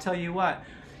work. And I'll tell you what,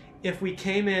 if we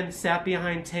came in, sat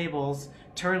behind tables,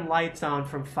 turned lights on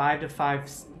from 5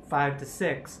 to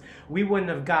 6, we wouldn't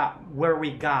have got where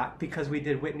we got because we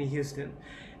did Whitney Houston.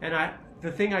 And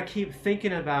the thing I keep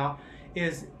thinking about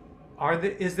is,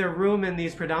 is there room in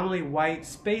these predominantly white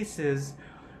spaces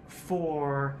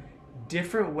for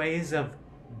different ways of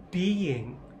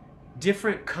being,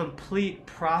 different complete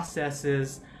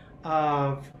processes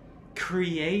of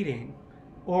creating,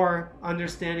 or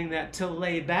understanding that to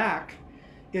lay back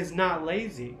is not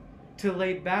lazy. To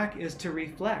lay back is to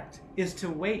reflect, is to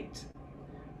wait.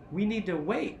 We need to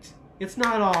wait. It's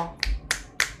not all,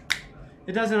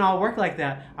 it doesn't all work like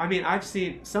that. I mean, I've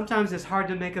seen, sometimes it's hard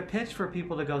to make a pitch for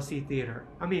people to go see theater.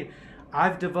 I mean,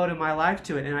 I've devoted my life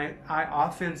to it, and I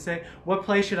often say, what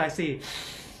play should I see?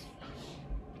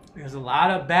 There's a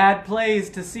lot of bad plays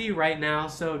to see right now,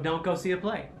 so don't go see a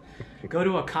play. Go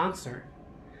to a concert.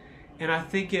 And I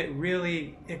think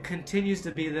it continues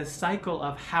to be this cycle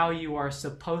of how you are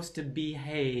supposed to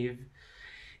behave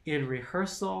in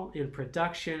rehearsal, in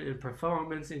production, in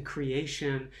performance, in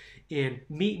creation, in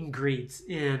meet and greets,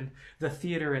 in the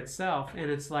theater itself. And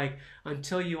it's like,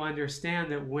 until you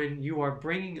understand that when you are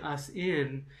bringing us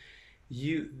in,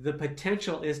 the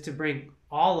potential is to bring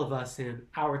all of us in,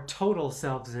 our total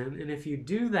selves in. And if you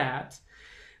do that,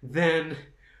 then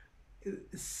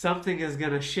something is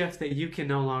going to shift that you can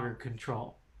no longer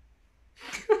control.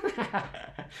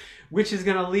 Which is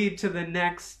going to lead to the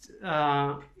next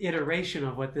iteration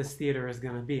of what this theater is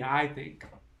going to be, I think.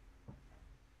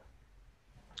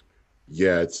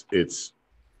 Yeah, it's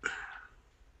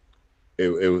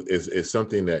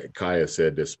something that Kaja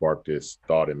said that sparked this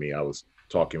thought in me. I was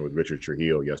talking with Richard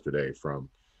Trujillo yesterday from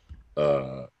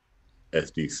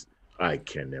SD. I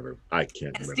can't remember.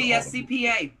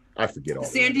 SDSCPA. I forget all.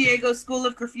 San Diego School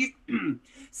of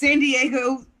San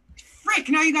Diego. Frick!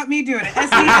 Now you got me doing it.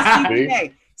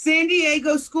 SDSCPA. San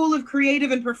Diego School of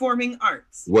Creative and Performing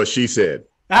Arts. What she said.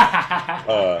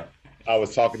 I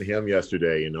was talking to him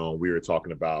yesterday. We were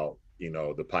talking about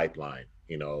the pipeline.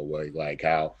 Like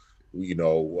how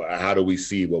how do we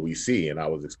see what we see? And I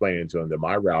was explaining to him that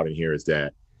my route in here is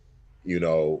that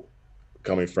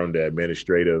coming from the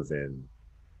administrative and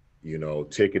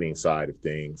ticketing side of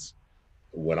things.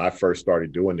 When I first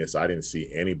started doing this, I didn't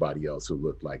see anybody else who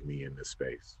looked like me in this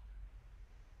space.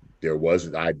 There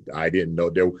wasn't, I didn't know,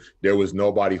 there was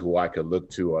nobody who I could look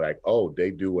to or like, oh, they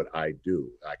do what I do.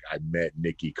 Like I met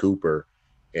Nikki Cooper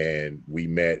and we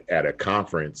met at a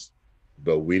conference,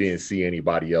 but we didn't see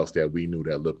anybody else that we knew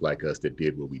that looked like us that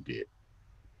did what we did,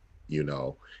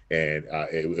 and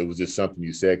it was just something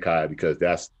you said, Kaja, because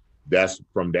that's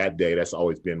from that day, that's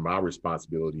always been my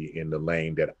responsibility in the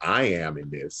lane that I am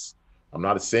in this. I'm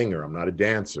not a singer. I'm not a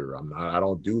dancer. I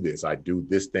don't do this. I do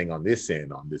this thing on this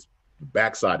end, on this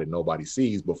backside that nobody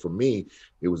sees. But for me,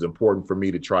 it was important for me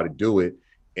to try to do it.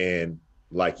 And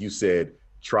like you said,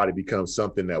 try to become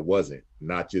something that wasn't,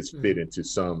 not just fit into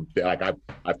some, like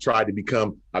I've tried to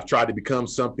become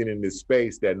something in this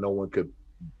space that no one could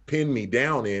pin me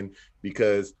down in,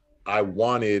 because I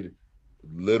wanted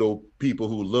little people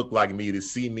who look like me to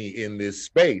see me in this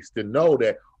space, to know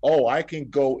that, oh, I can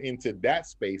go into that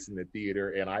space in the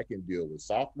theater and I can deal with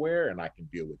software and I can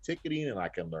deal with ticketing and I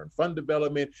can learn fund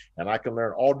development and I can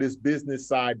learn all this business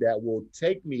side that will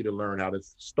take me to learn how to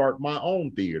start my own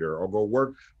theater or go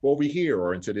work over here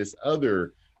or into this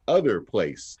other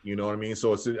place. You know what I mean?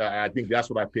 So I think that's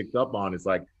what I picked up on. It's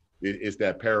like, it's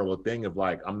that parallel thing of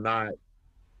like,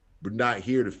 we're not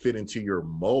here to fit into your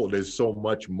mold. There's so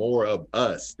much more of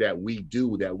us that we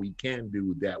do, that we can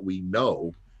do, that we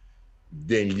know,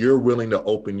 then you're willing to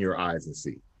open your eyes and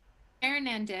see. Erin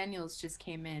Ann Daniels just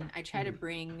came in. I try to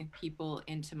bring people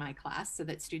into my class so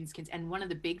that students can, and one of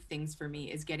the big things for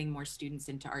me is getting more students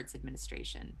into arts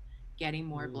administration, getting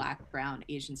more Black, Brown,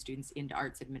 Asian students into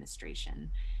arts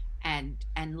administration, and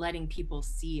letting people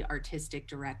see artistic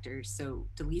directors. So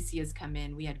Delicia's come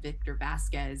in. We had Victor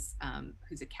Vasquez,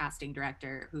 who's a casting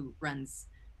director who runs,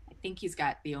 I think he's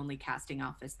got the only casting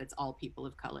office that's all people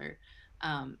of color.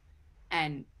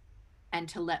 And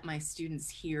to let my students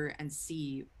hear and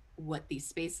see what these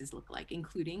spaces look like,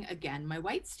 including, again, my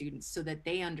white students, so that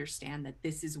they understand that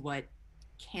this is what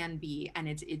can be, and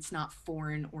it's not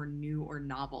foreign or new or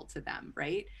novel to them,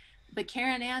 right? But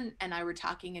Karen Ann and I were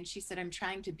talking, and she said, I'm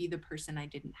trying to be the person I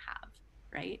didn't have,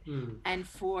 right? And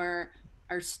for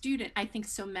our student, I think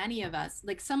so many of us,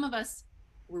 like some of us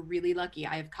were really lucky.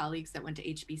 I have colleagues that went to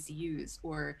HBCUs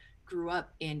or grew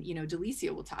up in,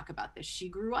 Delicia will talk about this. She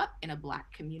grew up in a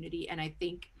Black community. And I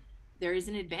think there is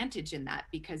an advantage in that,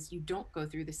 because you don't go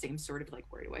through the same sort of like,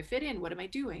 where do I fit in? What am I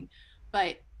doing?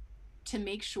 But to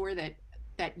make sure that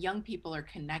young people are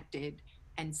connected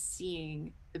and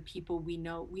seeing the people we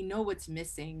know what's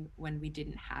missing when we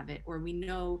didn't have it, or we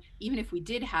know, even if we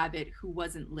did have it, who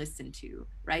wasn't listened to,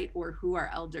 right? Or who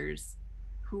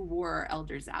wore our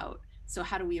elders out. So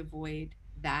how do we avoid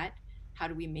that? How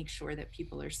do we make sure that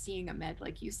people are seeing, Ahmed,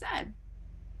 like you said,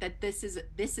 that this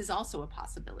is also a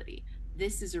possibility.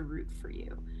 This is a route for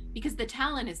you, because the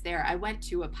talent is there. I went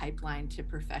to a pipeline to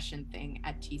profession thing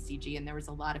at TCG, and there was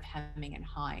a lot of hemming and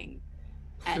hawing.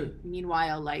 And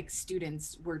meanwhile, like,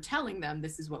 students were telling them,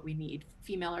 this is what we need.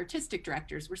 Female artistic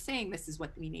directors were saying, this is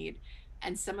what we need.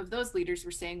 And some of those leaders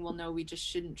were saying, well, no, we just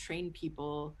shouldn't train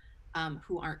people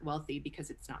who aren't wealthy because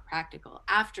it's not practical.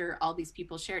 After all these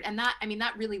people shared, and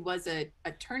that really was a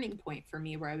turning point for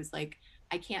me, where I was like,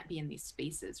 I can't be in these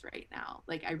spaces right now.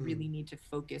 Like, I really need to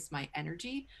focus my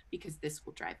energy, because this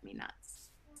will drive me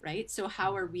nuts, right? So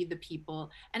how are we the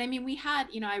people? And I mean, we had,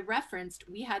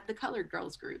 we had the Colored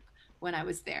Girls group when I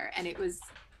was there. And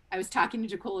I was talking to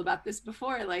Nicole about this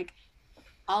before, like,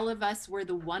 all of us were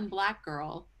the one Black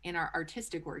girl in our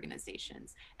artistic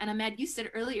organizations. And Ahmed, you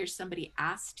said earlier somebody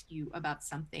asked you about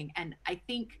something, and I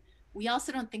think we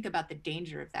also don't think about the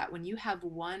danger of that. When you have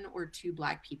one or two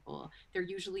Black people, they're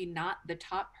usually not the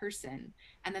top person,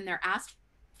 and then they're asked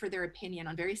for their opinion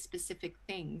on very specific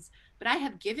things. But I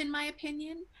have given my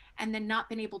opinion and then not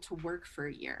been able to work for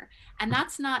a year. And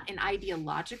that's not an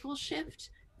ideological shift.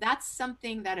 That's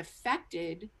something that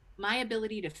affected my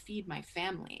ability to feed my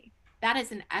family. That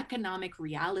is an economic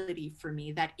reality for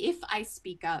me, that if I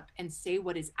speak up and say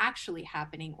what is actually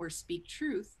happening or speak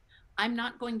truth, I'm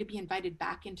not going to be invited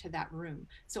back into that room.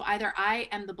 So either I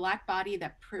am the Black body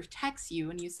that protects you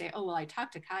and you say, oh, well, I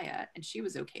talked to Kaja and she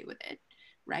was okay with it,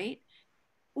 right?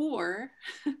 Or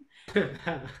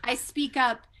I speak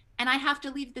up and I have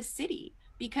to leave the city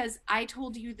because I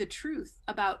told you the truth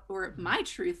about, or my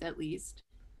truth at least,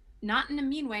 not in a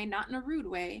mean way, not in a rude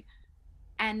way.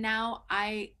 And now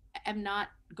I am not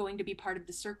going to be part of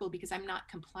the circle because I'm not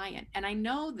compliant. And I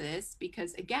know this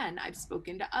because, again, I've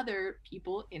spoken to other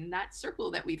people in that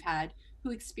circle that we've had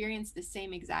who experienced the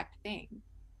same exact thing,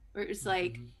 where it's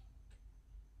like,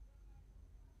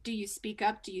 do you speak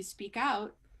up? Do you speak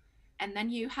out? And then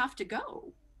you have to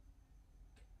go.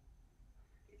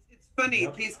 It's funny.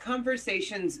 Yep. These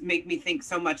conversations make me think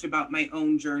so much about my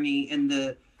own journey and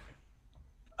the,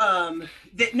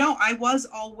 that no, I was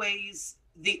always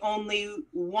the only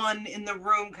one in the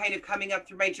room kind of coming up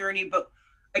through my journey, but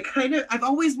I've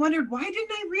always wondered, why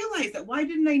didn't I realize that? Why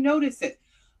didn't I notice it?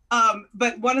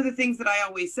 But one of the things that I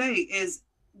always say is,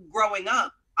 growing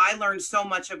up, I learned so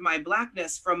much of my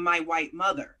Blackness from my white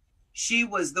mother. She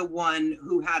was the one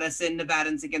who had us in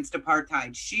Nevadans Against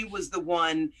Apartheid. She was the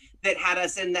one that had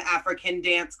us in the African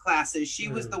dance classes. She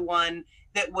was the one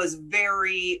that was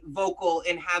very vocal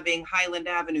in having Highland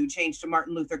Avenue changed to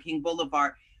Martin Luther King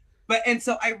Boulevard. And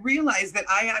so I realized that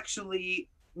I actually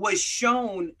was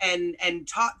shown and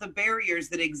taught the barriers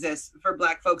that exist for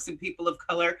Black folks and people of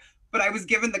color, but I was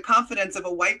given the confidence of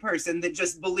a white person that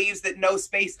just believes that no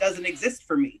space doesn't exist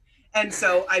for me. And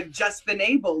so I've just been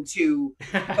able to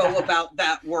go about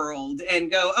that world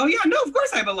and go, oh yeah, no, of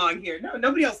course I belong here. No,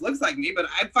 nobody else looks like me, but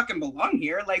I fucking belong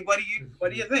here. Like, what do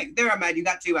you think? There, Ahmed, you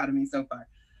got 2 out of me so far.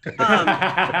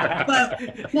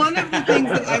 But one of the things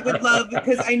that I would love,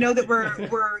 because I know that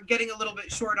we're getting a little bit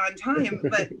short on time,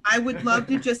 but I would love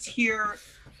to just hear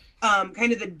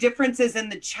kind of the differences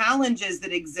and the challenges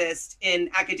that exist in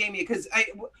academia, because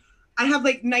I have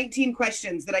like 19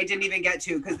 questions that I didn't even get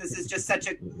to, because this is just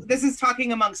this is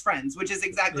talking amongst friends, which is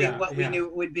exactly what we knew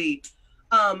it would be.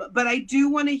 But I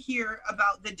do want to hear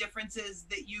about the differences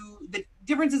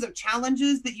of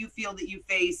challenges that you feel that you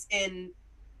face in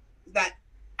that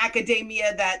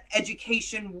academia, that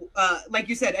education, like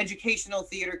you said, educational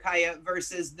theater, Kaja,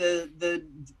 versus the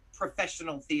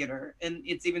professional theater. And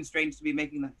it's even strange to be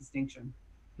making that distinction.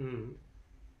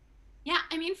 Yeah,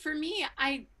 I mean, for me,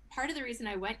 part of the reason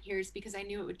I went here is because I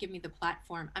knew it would give me the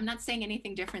platform. I'm not saying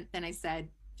anything different than I said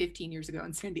 15 years ago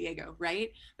in San Diego,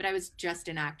 right? But I was just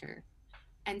an actor.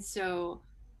 And so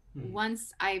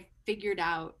once I figured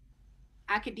out,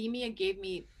 academia gave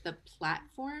me the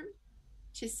platform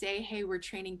to say, hey, we're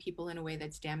training people in a way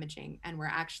that's damaging and we're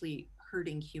actually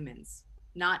hurting humans,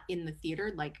 not in the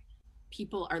theater. Like,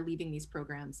 people are leaving these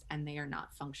programs and they are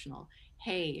not functional.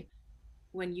 Hey,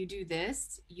 when you do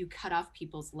this, you cut off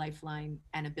people's lifeline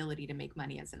and ability to make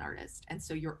money as an artist. And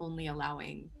so you're only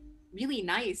allowing really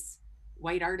nice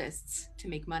white artists to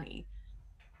make money.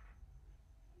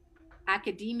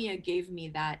 Academia gave me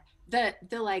that, the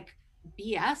like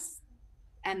BS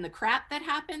and the crap that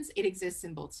happens, it exists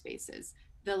in both spaces.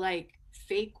 The like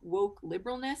fake woke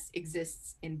liberalness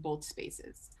exists in both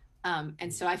spaces.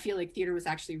 And so I feel like theater was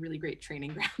actually a really great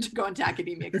training ground to go into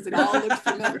academia, because it all looked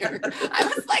familiar. I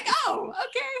was like, oh,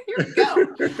 okay, here we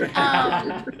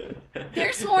go.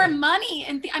 There's more money.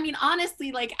 And I mean,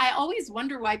 honestly, like, I always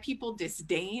wonder why people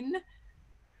disdain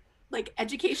like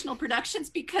educational productions,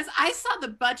 because I saw the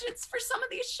budgets for some of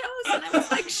these shows and I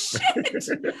was like, shit,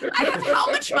 I have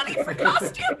how much money for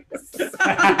costumes?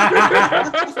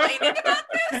 Complaining about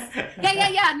this?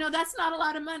 Yeah. No, that's not a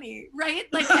lot of money, right?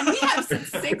 Like, and we have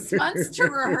 6 months to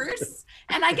rehearse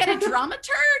and I get a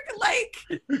dramaturg. Like,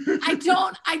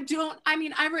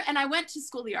 I went to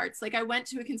School of the Arts, like I went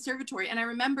to a conservatory, and I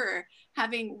remember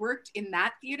having worked in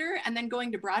that theater and then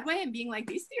going to Broadway and being like,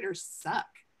 these theaters suck.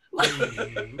 Like,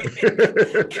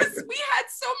 because we had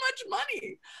so much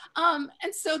money.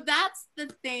 And so that's the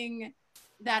thing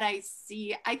that I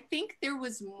see. I think there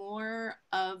was more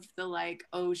of the like,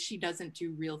 oh, she doesn't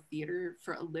do real theater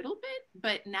for a little bit,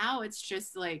 but now it's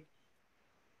just like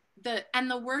the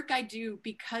work I do,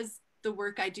 because the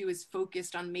work I do is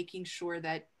focused on making sure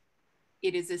that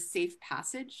it is a safe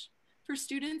passage for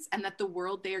students and that the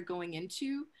world they are going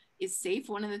into is safe.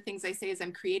 One of the things I say is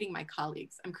I'm creating my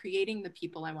colleagues. I'm creating the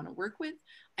people I want to work with.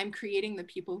 I'm creating the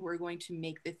people who are going to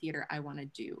make the theater I want to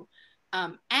do.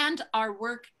 And our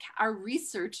work, our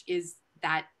research is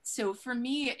that. So for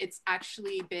me, it's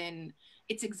actually been,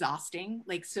 it's exhausting.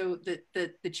 Like, so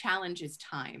the challenge is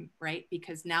time, right?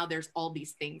 Because now there's all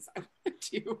these things I want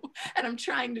to do and I'm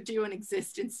trying to do and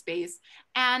exist in space.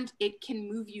 And it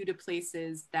can move you to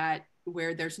places that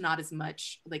where there's not as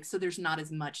much, like, so there's not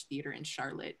as much theater in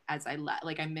Charlotte as I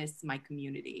miss my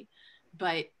community.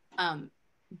 But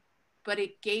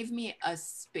it gave me a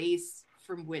space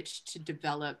from which to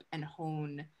develop and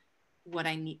hone what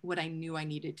I knew I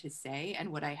needed to say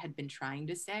and what I had been trying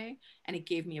to say, and it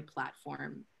gave me a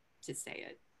platform to say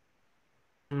it.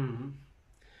 Mm-hmm.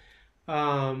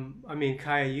 I mean,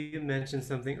 Kaya, you mentioned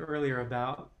something earlier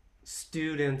about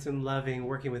students and loving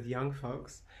working with young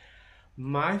folks.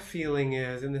 My feeling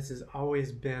is, and this has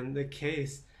always been the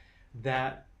case,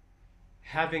 that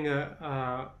having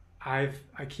I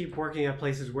keep working at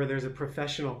places where there's a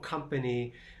professional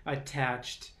company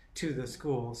attached to the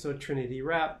school. So Trinity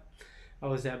Rep, I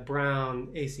was at Brown,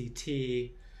 ACT,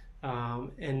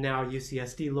 and now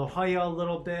UCSD La Jolla a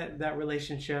little bit, that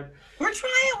relationship. We're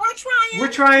trying.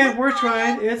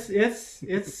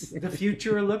 It's the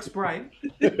future looks bright.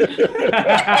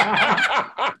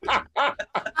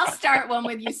 I'll start one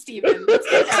with you, Stephen. Let's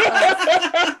get that.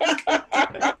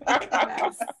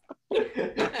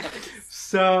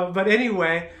 So, but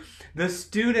anyway, the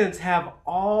students have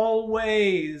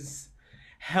always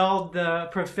held the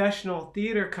professional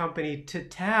theater company to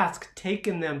task,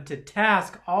 taken them to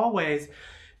task always,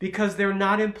 because they're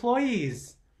not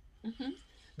employees. Mm-hmm.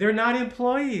 They're not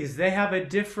employees. They have a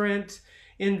different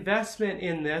investment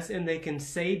in this, and they can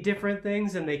say different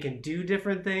things, and they can do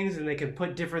different things, and they can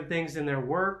put different things in their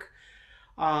work.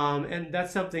 And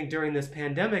that's something during this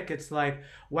pandemic, it's like,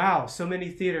 wow, so many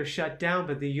theaters shut down,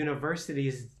 but the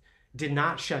universities did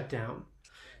not shut down.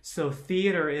 So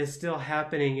theater is still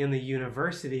happening in the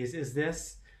universities.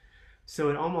 So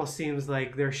it almost seems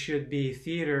like there should be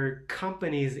theater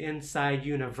companies inside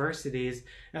universities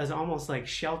as almost like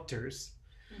shelters.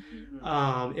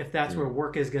 Mm-hmm. If that's where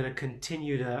work is going to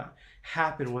continue to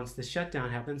happen once the shutdown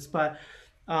happens. But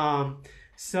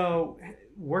so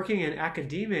working in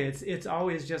academia, it's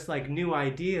always just like new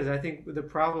ideas. I think the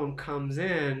problem comes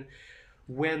in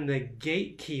when the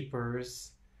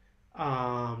gatekeepers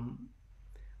are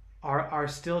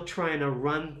still trying to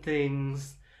run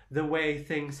things the way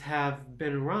things have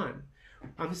been run.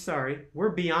 I'm sorry, we're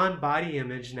beyond body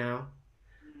image now.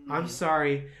 I'm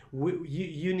sorry,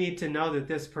 you need to know that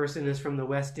this person is from the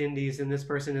West Indies and this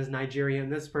person is Nigerian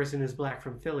and this person is black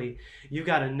from Philly. You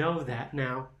got to know that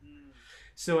now.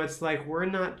 So it's like we're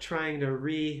not trying to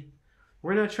retrain.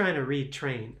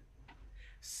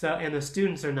 So, and the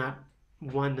students are not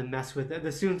one to mess with it.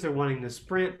 The students are wanting to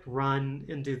sprint, run,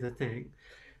 and do the thing.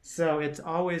 So it's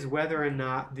always whether or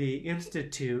not the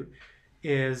institute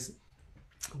is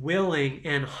willing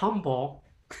and humble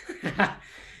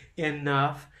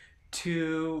enough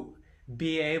to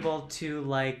be able to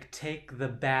like take the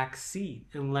back seat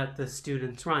and let the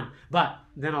students run. But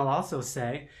then I'll also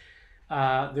say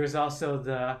there's also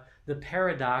the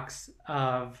paradox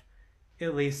of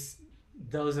at least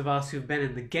those of us who've been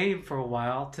in the game for a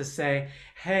while to say,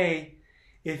 hey,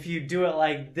 if you do it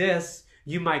like this,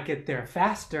 you might get there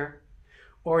faster,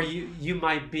 or you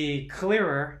might be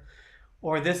clearer,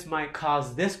 or this might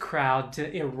cause this crowd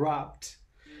to erupt.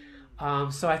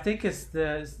 So I think it's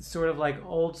the sort of like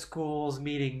old schools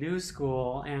meeting new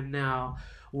school, and now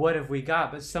what have we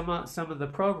got? But some of the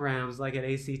programs like at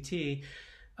ACT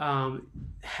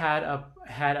had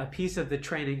a piece of the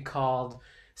training called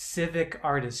civic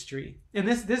artistry, and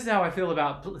this is how I feel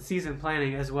about season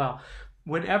planning as well.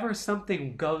 Whenever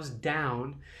something goes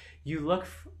down, you look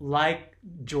like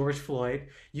George Floyd,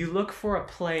 you look for a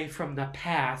play from the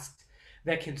past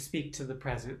that can speak to the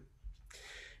present.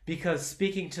 Because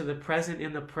speaking to the present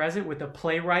in the present with a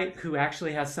playwright who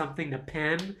actually has something to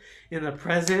pen in the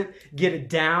present, get it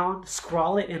down,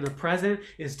 scrawl it in the present,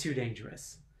 is too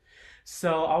dangerous.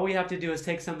 So all we have to do is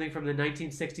take something from the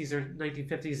 1960s or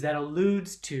 1950s that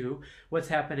alludes to what's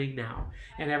happening now.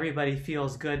 And everybody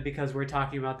feels good because we're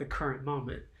talking about the current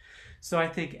moment. So I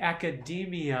think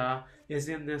academia is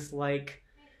in this like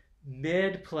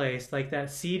mid place, like that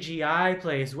CGI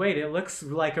place. Wait, it looks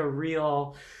like a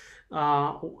real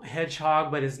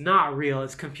hedgehog, but it's not real.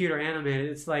 It's computer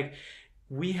animated. It's like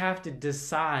we have to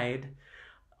decide: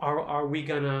 are we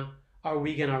gonna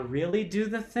really do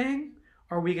the thing?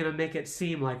 Or are we going to make it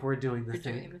seem like we're doing the We're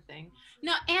thing? doing the thing.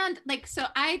 No, and like, so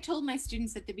I told my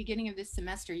students at the beginning of this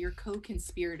semester, you're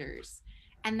co-conspirators.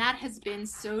 And that has been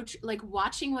so, like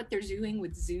watching what they're doing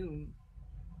with Zoom.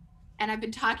 And I've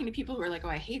been talking to people who are like, oh,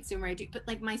 I hate Zoom, or I do. But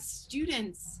like my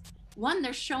students, one,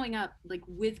 they're showing up like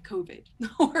with COVID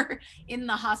or in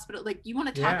the hospital. Like you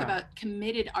want to talk about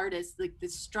committed artists, like the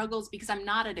struggles, because I'm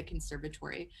not at a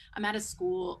conservatory. I'm at a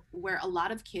school where a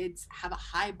lot of kids have a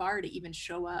high bar to even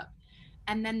show up.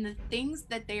 And then the things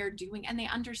that they are doing, and they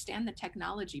understand the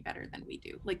technology better than we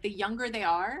do. Like the younger they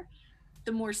are,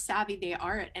 the more savvy they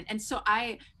are. And so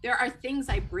there are things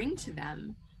I bring to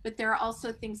them, but there are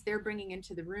also things they're bringing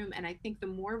into the room. And I think the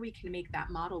more we can make that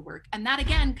model work, and that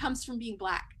again comes from being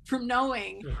Black, from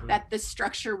knowing that the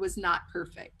structure was not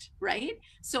perfect, right?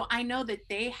 So I know that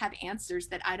they have answers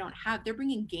that I don't have. They're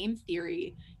bringing game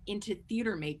theory into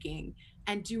theater making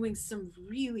and doing some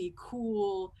really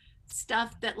cool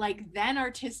stuff that like then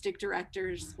artistic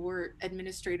directors or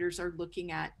administrators are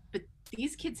looking at, but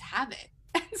these kids have it.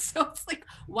 And so it's like,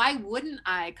 why wouldn't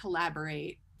I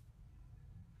collaborate?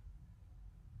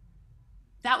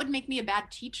 That would make me a bad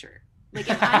teacher. Like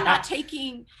if I'm not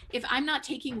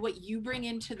taking what you bring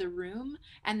into the room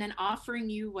and then offering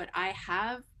you what I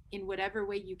have in whatever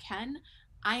way you can,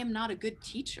 I am not a good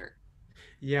teacher.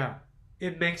 Yeah,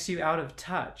 it makes you out of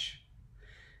touch.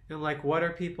 And like, what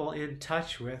are people in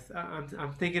touch with?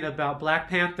 I'm thinking about Black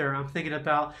Panther. I'm thinking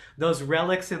about those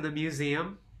relics in the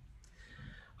museum.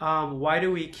 Why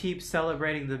do we keep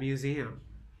celebrating the museum?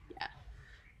 Yeah.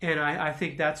 And I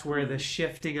think that's where the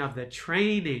shifting of the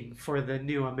training for the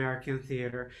new American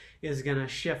theater is going to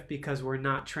shift, because we're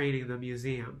not training the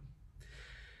museum.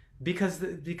 Because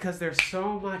there's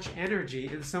so much energy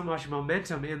and so much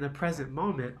momentum in the present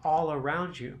moment all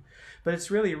around you. But it's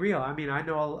really real. I mean, I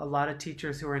know a lot of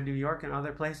teachers who are in New York and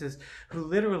other places who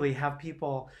literally have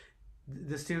people,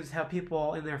 the students have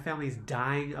people in their families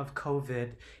dying of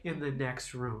COVID in the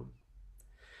next room.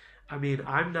 I mean,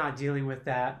 I'm not dealing with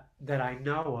that I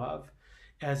know of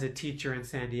as a teacher in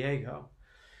San Diego.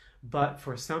 But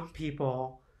for some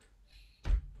people,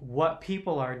 what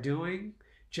people are doing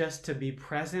just to be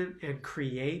present and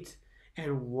create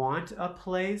and want a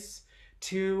place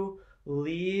to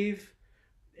leave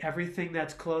everything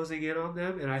that's closing in on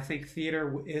them. And I think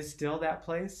theater is still that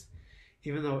place,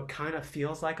 even though it kind of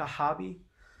feels like a hobby.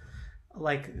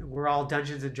 Like we're all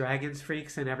Dungeons and Dragons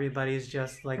freaks and everybody's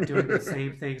just like doing the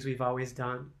same things we've always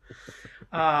done.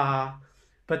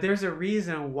 But there's a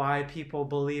reason why people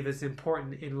believe it's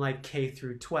important in like K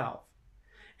through 12.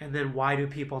 And then why do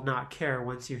people not care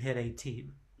once you hit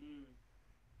 18?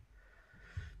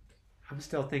 I'm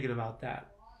still thinking about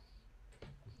that.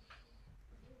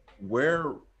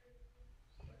 Where,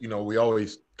 we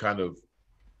always kind of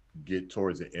get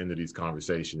towards the end of these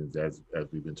conversations as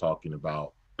we've been talking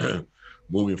about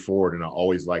moving forward. And I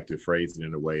always like to phrase it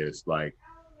in a way it's like,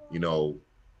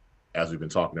 as we've been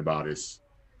talking about, it's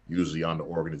usually on the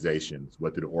organizations.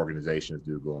 What do the organizations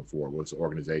do going forward? What's the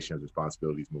organization's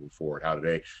responsibilities moving forward? How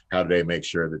do they make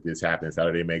sure that this happens? How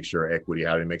do they make sure equity?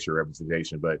 How do they make sure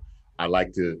representation? But I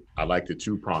like to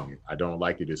two-prong it. I don't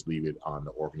like to just leave it on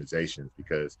the organizations,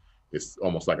 because it's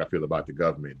almost like I feel about the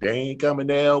government. They ain't coming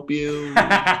to help you.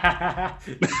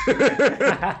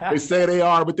 They say they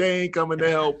are, but they ain't coming to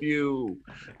help you.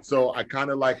 So I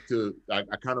kind of like to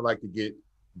get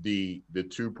the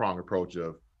two-prong approach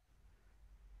of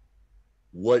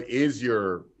what is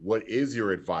your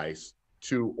advice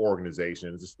to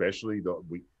organizations, especially the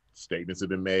statements have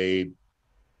been made,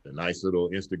 the nice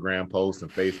little Instagram posts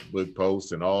and Facebook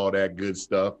posts and all that good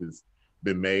stuff has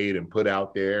been made and put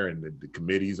out there, and the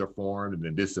committees are formed, and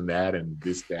then this and that and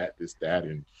this, that,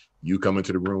 and you come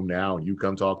into the room now and you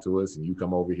come talk to us and you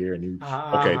come over here and you,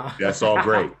 okay, that's all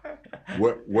great.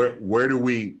 Where do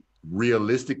we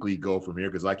realistically go from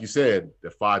here? Because like you said, the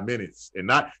 5 minutes, and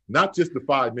not just the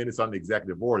 5 minutes on the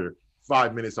executive order,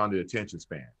 5 minutes on the attention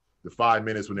span, the 5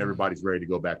 minutes when everybody's ready to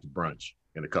go back to brunch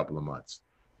in a couple of months.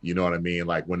 You know what I mean?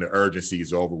 Like when the urgency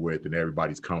is over with and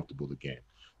everybody's comfortable again.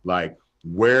 Like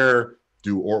what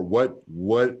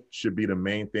should be the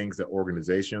main things that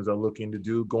organizations are looking to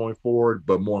do going forward?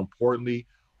 But more importantly,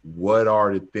 what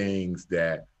are the things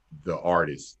that the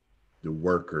artists, the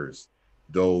workers,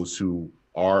 those who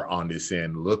are on this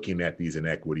end looking at these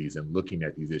inequities and looking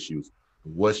at these issues,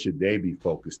 what should they be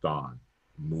focused on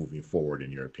moving forward,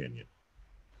 in your opinion?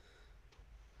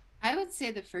 I would say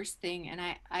the first thing, and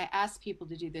I ask people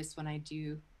to do this when I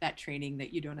do that training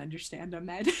that you don't understand,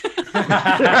 Ahmed. I'm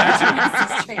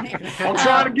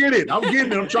trying to get it. I'm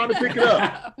getting it. I'm trying to pick it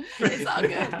up. It's all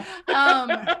good.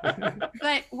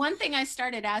 But one thing I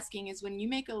started asking is, when you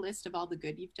make a list of all the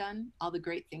good you've done, all the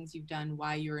great things you've done,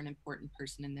 why you're an important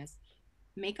person in this,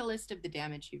 make a list of the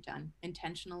damage you've done,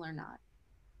 intentional or not.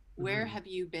 Where have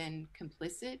you been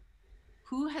complicit?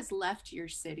 Who has left your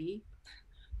city?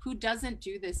 Who doesn't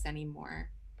do this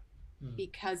anymore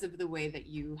because of the way that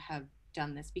you have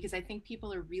done this? Because I think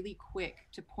people are really quick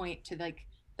to point to like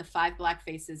the 5 Black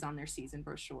faces on their season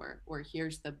brochure, or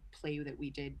here's the play that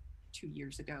we did 2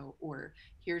 years ago, or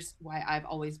here's why I've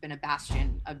always been a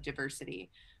bastion of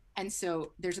diversity. And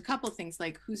so there's a couple things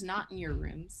like, who's not in your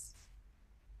rooms?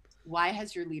 Why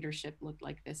has your leadership looked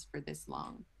like this for this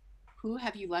long? Who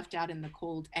have you left out in the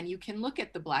cold? And you can look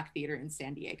at the Black theater in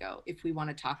San Diego if we want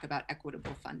to talk about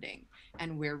equitable funding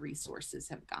and where resources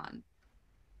have gone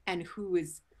and who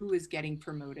is getting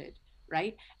promoted,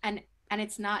 right? And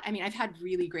it's not, I mean, I've had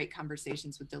really great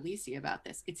conversations with Delicia about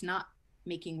this. It's not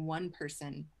making one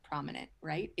person prominent,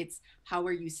 right? It's how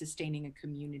are you sustaining a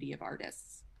community of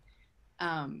artists?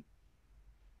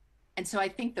 And so I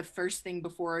think the first thing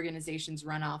before organizations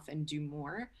run off and do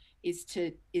more is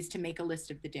to make a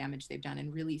list of the damage they've done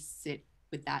and really sit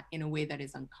with that in a way that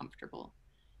is uncomfortable.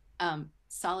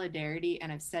 Solidarity,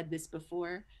 and I've said this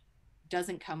before,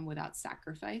 doesn't come without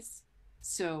sacrifice.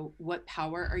 So what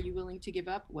power are you willing to give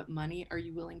up? What money are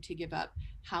you willing to give up?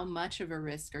 How much of a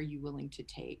risk are you willing to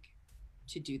take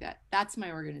to do that? That's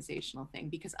my organizational thing,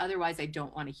 because otherwise I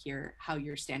don't want to hear how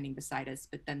you're standing beside us,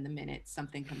 but then the minute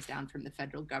something comes down from the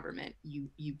federal government,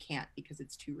 you can't because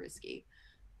it's too risky.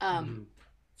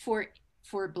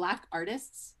 For Black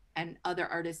artists and other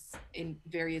artists in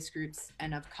various groups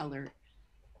and of color,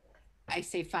 I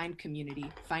say find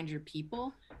community, find your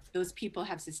people. Those people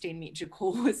have sustained me.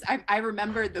 Jacole was, I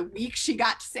remember the week she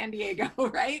got to San Diego,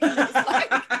 right? It was like,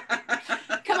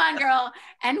 come on, girl.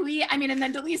 And and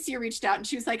then Delicia reached out and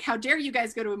she was like, how dare you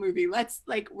guys go to a movie?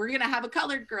 We're going to have a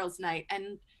colored girls night.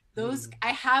 And I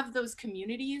have those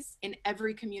communities in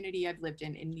every community I've lived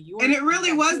in New York. And it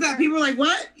really was that people were like,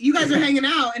 what? You guys are hanging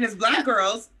out and it's Black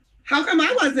girls. How come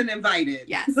I wasn't invited?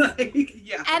 Yes.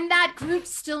 Yeah. And that group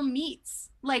still meets.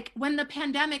 Like when the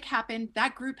pandemic happened,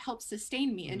 that group helped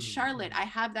sustain me. In Charlotte, I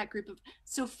have that group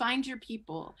so find your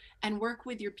people and work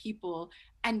with your people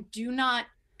and do not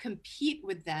compete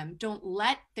with them. Don't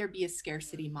let there be a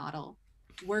scarcity model.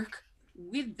 Work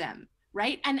with them,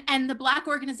 right? And the Black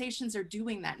organizations are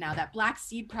doing that now. That Black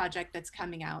Seed Project that's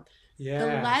coming out.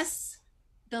 Yes.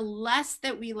 The less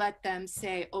that we let them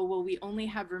say, oh, well, we only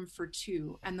have room for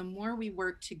 2. And the more we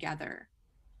work together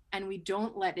and we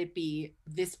don't let it be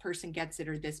this person gets it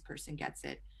or this person gets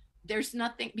it. There's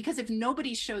nothing, because if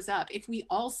nobody shows up, if we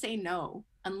all say no,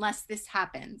 unless this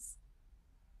happens,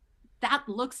 that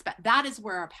is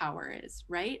where our power is,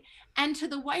 right? And to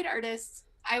the white artists,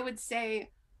 I would say,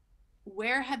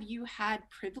 where have you had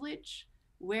privilege?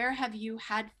 Where have you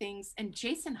had things? And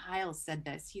Jason Hiles said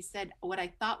this. He said, what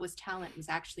I thought was talent was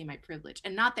actually my privilege.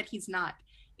 And not that he's not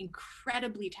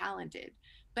incredibly talented,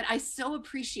 but I so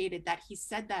appreciated that he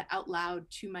said that out loud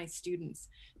to my students,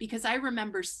 because I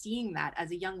remember seeing that as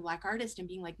a young Black artist and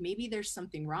being like, maybe there's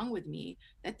something wrong with me,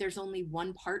 that there's only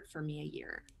one part for me a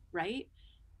year, right?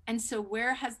 And so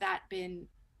where has that been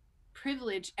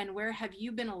privilege, and where have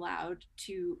you been allowed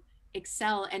to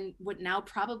excel, and what now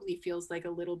probably feels like a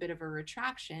little bit of a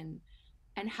retraction,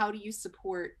 and how do you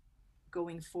support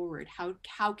going forward?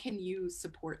 How can you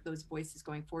support those voices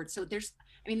going forward? So there's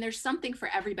something for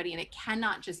everybody, and it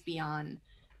cannot just be on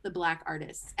the Black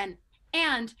artists.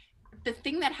 And the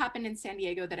thing that happened in San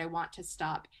Diego that I want to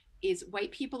stop is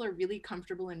white people are really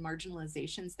comfortable in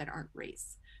marginalizations that aren't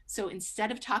race. So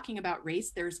instead of talking about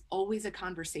race, there's always a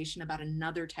conversation about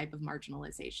another type of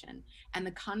marginalization. And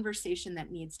the conversation that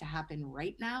needs to happen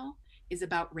right now is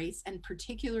about race, and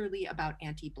particularly about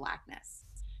anti-Blackness.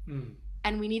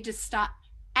 And we need to stop.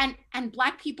 And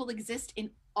Black people exist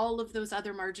in all of those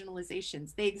other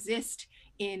marginalizations. They exist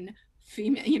in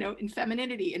female, in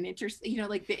femininity, in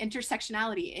like the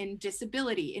intersectionality, in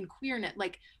disability, in queerness.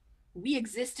 Like, we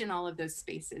exist in all of those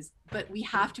spaces, but we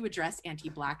have to address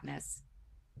anti-Blackness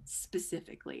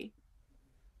specifically.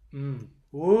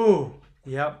 Ooh,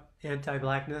 yep,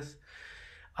 anti-Blackness.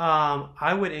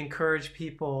 I would encourage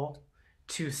people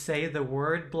to say the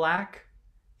word Black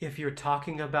if you're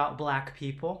talking about Black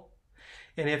people.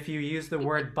 And if you use the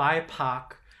word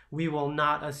BIPOC, we will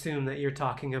not assume that you're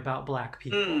talking about Black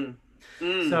people.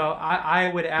 So I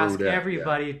would ask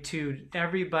everybody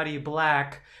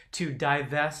Black to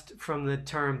divest from the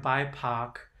term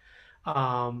BIPOC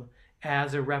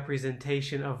as a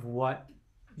representation of what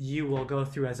you will go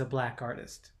through as a Black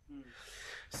artist.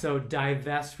 So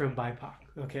divest from BIPOC.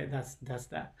 Okay, that's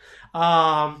that.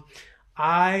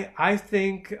 I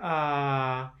think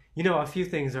a few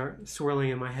things are swirling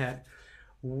in my head.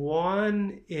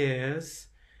 One is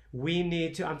we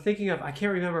need to. I'm thinking of. I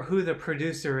can't remember who the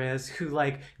producer is who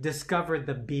like discovered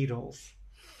the Beatles,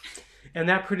 and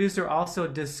that producer also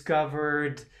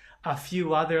discovered a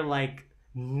few other like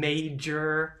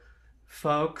major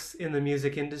folks in the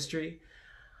music industry.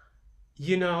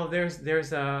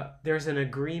 There's an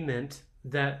agreement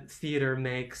that theater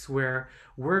makes where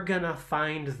we're gonna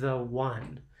find the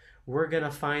one. We're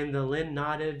gonna find the Lynn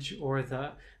Nottage or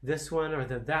the this one or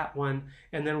the that one,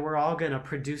 and then we're all gonna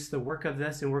produce the work of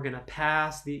this, and we're gonna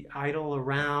pass the idol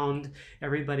around.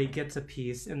 Everybody gets a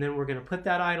piece, and then we're gonna put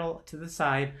that idol to the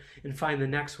side and find the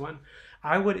next one.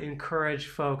 I would encourage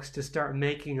folks to start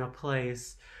making a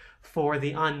place for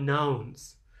the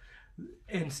unknowns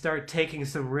and start taking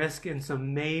some risk in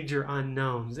some major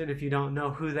unknowns. And if you don't know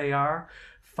who they are,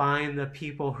 find the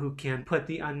people who can put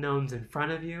the unknowns in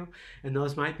front of you. And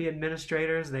those might be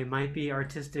administrators, they might be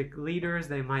artistic leaders,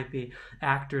 they might be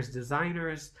actors,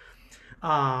 designers,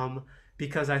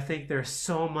 because I think there's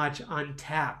so much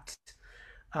untapped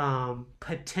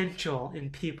potential in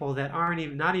people that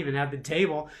aren't not even at the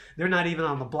table. They're not even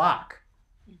on the block.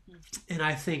 And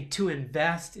I think to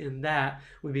invest in that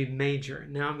would be major.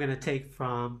 Now I'm going to take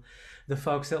from the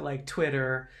folks at like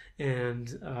Twitter and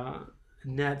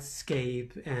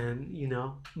Netscape and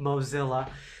Mozilla.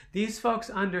 These folks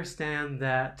understand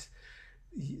that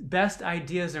best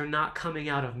ideas are not coming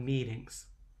out of meetings.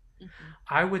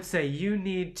 I would say you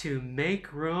need to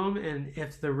make room, and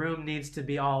if the room needs to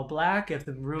be all black, if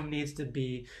the room needs to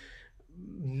be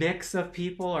mix of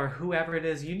people or whoever it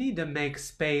is, you need to make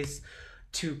space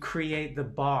to create the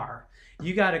bar.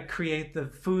 You got to create the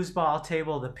foosball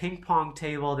table, the ping pong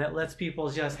table that lets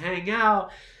people just hang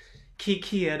out,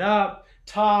 kiki it up,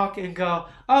 talk, and go,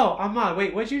 oh, Ahmad,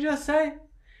 wait, what'd you just say?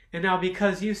 And now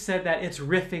because you said that, it's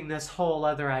riffing this whole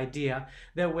other idea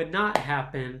that would not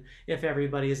happen if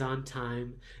everybody's on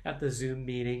time at the Zoom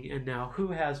meeting. And now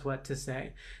who has what to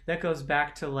say? That goes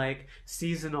back to like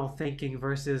seasonal thinking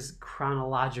versus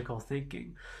chronological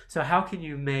thinking. So how can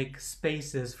you make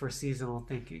spaces for seasonal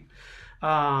thinking?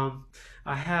 I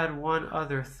had one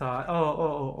other thought.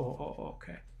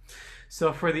 Okay.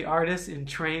 So for the artists in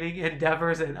training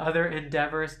endeavors and other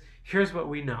endeavors, here's what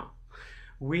we know.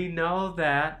 We know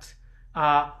that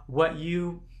what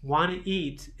you want to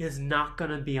eat is not going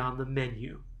to be on the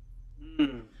menu.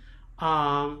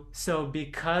 So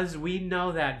because we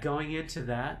know that going into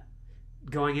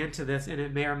this, and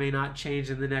it may or may not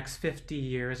change in the next 50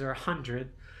 years or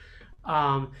 100,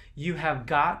 you have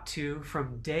got to,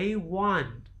 from day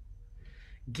one,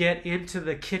 get into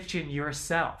the kitchen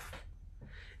yourself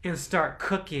and start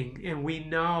cooking. And we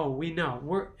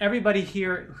know everybody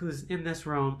here who's in this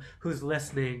room, who's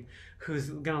listening,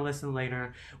 who's gonna listen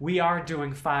later, we are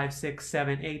doing 5, 6,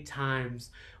 7, 8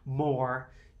 times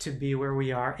more to be where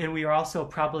we are. And we are also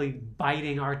probably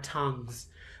biting our tongues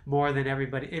more than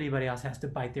anybody else has to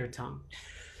bite their tongue.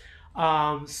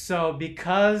 So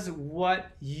because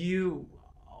what you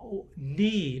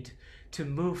need to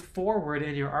move forward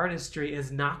in your artistry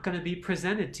is not going to be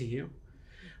presented to you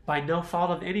by no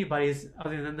fault of anybody's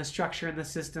other than the structure and the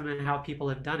system and how people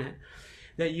have done it,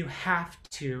 that you have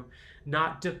to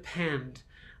not depend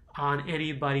on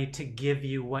anybody to give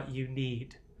you what you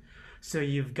need. So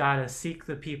you've got to seek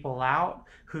the people out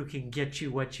who can get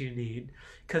you what you need.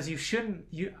 Because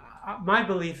my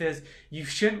belief is you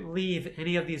shouldn't leave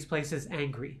any of these places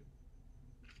angry.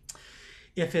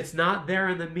 If it's not there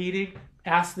in the meeting,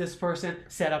 ask this person,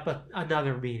 set up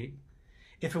another meeting.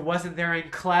 If it wasn't there in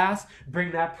class,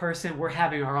 bring that person. We're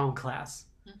having our own class.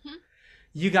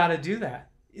 You got to do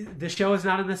that. The show is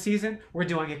not in the season. We're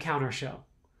doing a counter show.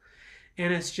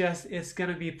 And it's going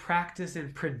to be practice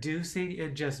in producing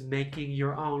and just making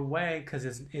your own way, because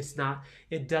it's not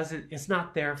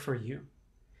there for you.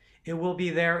 It will be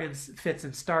there in fits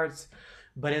and starts,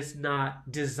 but it's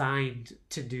not designed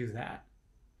to do that.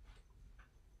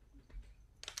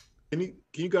 Can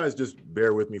you guys just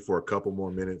bear with me for a couple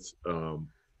more minutes?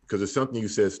 Because it's something you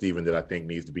said, Stephen, that I think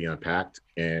needs to be unpacked.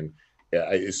 And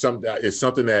it's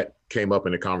something that came up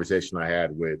in a conversation I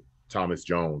had with Thomas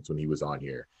Jones when he was on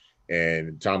here.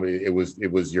 And Tom, it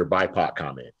was your BIPOC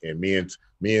comment. And me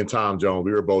and Tom Jones,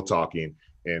 we were both talking.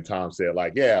 And Tom said,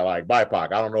 like, yeah, like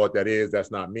BIPOC, I don't know what that is.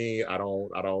 That's not me. I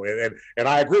don't. And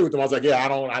I agree with him. I was like, yeah, I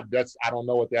don't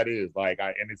know what that is. Like,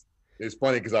 it's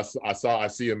funny because I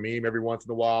see a meme every once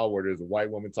in a while where there's a white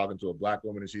woman talking to a black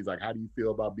woman, and she's like, how do you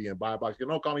feel about being BIPOC? She goes,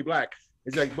 don't call me black.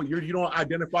 It's like, but you don't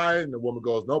identify. And the woman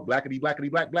goes, no, blackity,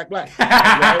 blackity, black, black, black.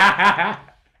 Right?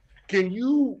 Can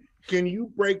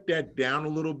you break that down a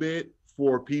little bit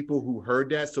for people who heard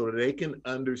that so that they can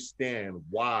understand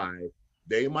why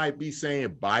they might be saying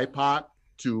BIPOC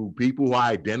to people who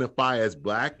identify as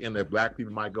Black, and the Black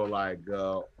people might go like,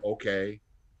 okay,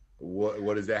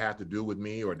 what does that have to do with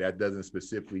me? Or that doesn't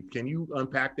specifically. Can you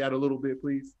unpack that a little bit,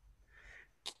 please?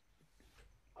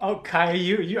 Oh, Kaja,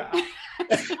 you.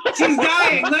 She's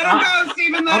dying. Let her go,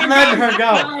 Stephen. I'm letting her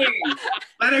go.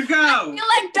 Let her go. You're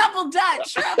like double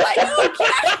Dutch. I'm like,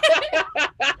 okay.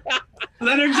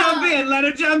 Let her jump in. Let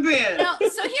her jump in. No,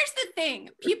 so here's the thing.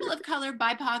 People of color,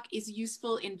 BIPOC, is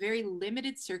useful in very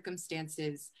limited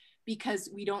circumstances because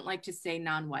we don't like to say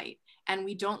non-white. And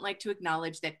we don't like to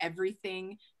acknowledge that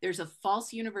there's a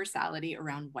false universality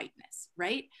around whiteness,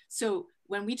 right? So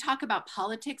when we talk about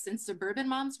politics and suburban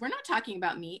moms, we're not talking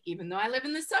about me, even though I live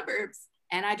in the suburbs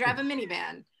and I drive a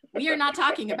minivan. We are not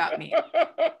talking about me.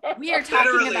 We are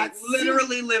talking about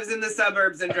literally lives in the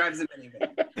suburbs and drives a minivan.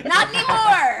 Not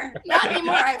anymore. Not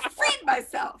anymore. I've freed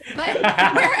myself. But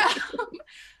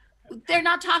they're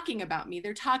not talking about me.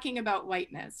 They're talking about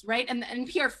whiteness, right? And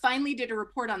NPR finally did a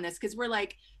report on this because we're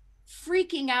like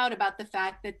freaking out about the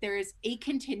fact that there is a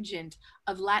contingent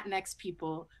of Latinx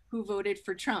people who voted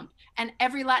for Trump. And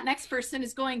every Latinx person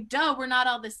is going, duh, we're not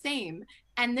all the same.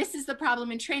 And this is the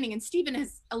problem in training. And Stephen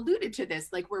has alluded to this,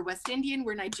 like we're West Indian,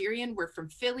 we're Nigerian, we're from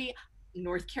Philly.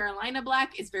 North Carolina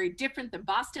Black is very different than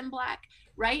Boston Black,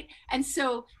 right? And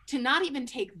so to not even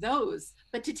take those,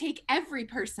 but to take every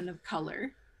person of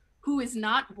color who is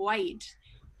not white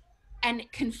and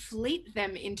conflate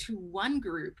them into one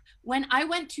group. When I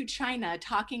went to China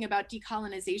talking about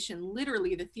decolonization,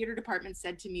 literally the theater department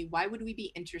said to me, why would we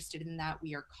be interested in that?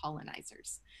 We are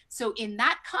colonizers. So in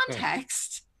that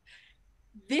context,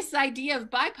 this idea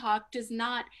of BIPOC does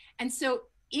not, and so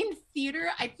in theater,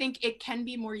 I think it can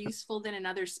be more useful than in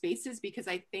other spaces because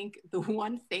I think the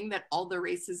one thing that all the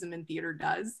racism in theater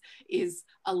does is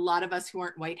a lot of us who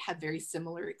aren't white have very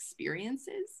similar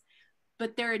experiences.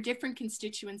 But there are different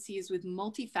constituencies with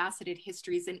multifaceted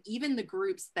histories, and even the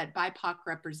groups that BIPOC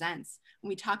represents, when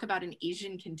we talk about an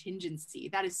Asian contingency,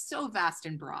 that is so vast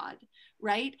and broad,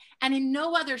 right? And in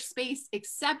no other space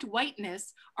except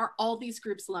whiteness are all these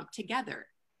groups lumped together,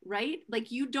 right? Like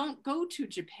you don't go to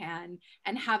Japan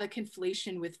and have a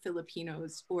conflation with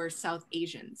Filipinos or South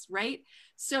Asians, right?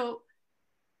 So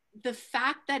the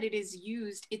fact that it is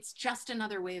used, it's just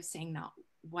another way of saying not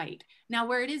white. Now,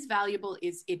 where it is valuable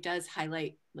is it does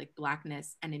highlight like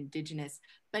Blackness and Indigenous,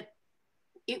 but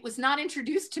it was not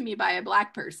introduced to me by a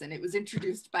Black person. It was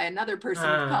introduced by another person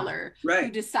of color who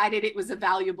decided it was a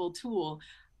valuable tool.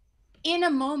 In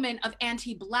a moment of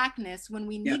anti-Blackness, when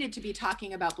we needed to be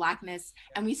talking about Blackness,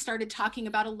 and we started talking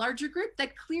about a larger group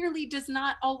that clearly does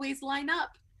not always line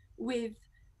up with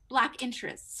Black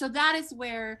interests. So that is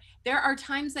where there are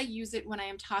times I use it when I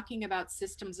am talking about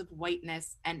systems of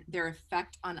whiteness and their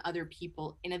effect on other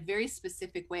people in a very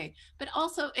specific way. But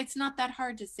also, it's not that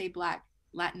hard to say Black,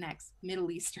 Latinx,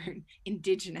 Middle Eastern,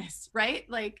 Indigenous, right?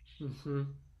 Like,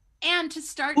 and to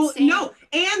start saying... No,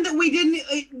 and that we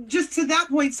didn't, just to that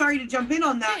point, sorry to jump in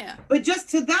on that, but just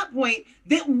to that point,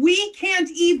 that we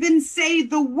can't even say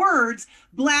the words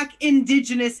Black,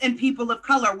 Indigenous, and people of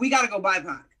color. We got to go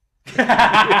BIPOC.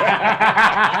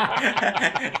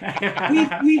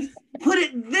 we've put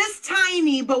it this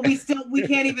tiny, but we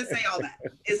can't even say all that.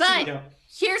 But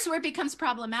here's where it becomes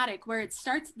problematic, where it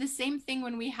starts the same thing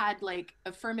when we had like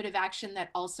affirmative action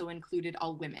that also included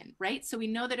all women, right? So we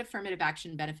know that affirmative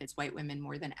action benefits white women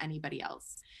more than anybody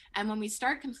else. And when we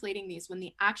start conflating these, when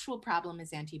the actual problem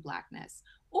is anti-Blackness,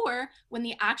 or when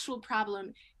the actual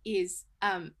problem is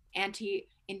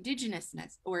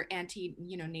anti-Indigenousness or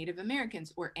anti-Native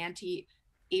Americans or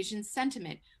anti-Asian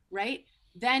sentiment, right?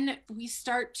 Then we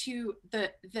start to,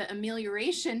 the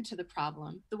amelioration to the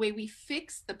problem, the way we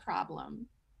fix the problem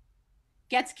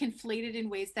gets conflated in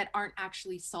ways that aren't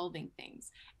actually solving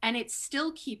things. And it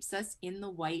still keeps us in the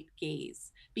white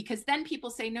gaze, because then people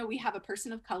say, no, we have a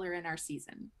person of color in our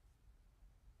season.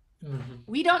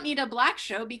 We don't need a Black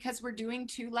show because we're doing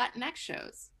 2 Latinx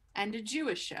shows and a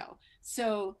Jewish show.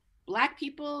 So Black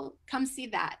people, come see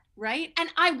that, right? And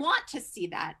I want to see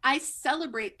that. I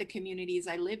celebrate the communities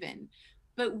I live in,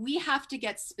 but we have to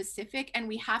get specific and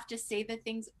we have to say the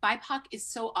things. BIPOC is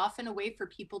so often a way for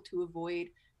people to avoid,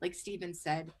 like Stephen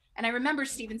said. And I remember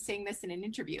Stephen saying this in an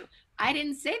interview. I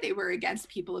didn't say they were against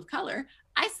people of color.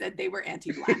 I said they were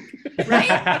anti-Black,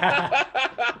 right?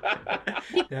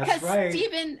 Because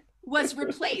Stephen was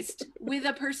replaced with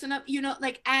a person of,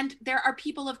 and there are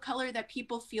people of color that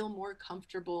people feel more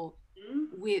comfortable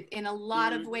with in a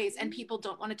lot of ways, and people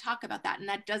don't want to talk about that. And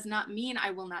that does not mean I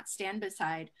will not stand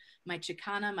beside my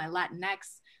Chicana, my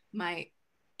Latinx, my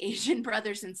Asian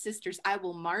brothers and sisters, I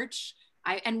will march.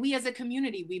 And we as a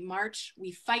community, we march,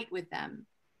 we fight with them.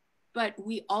 But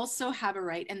we also have a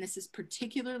right, and this is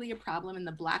particularly a problem in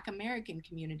the Black American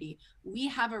community, we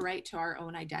have a right to our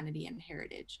own identity and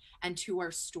heritage, and to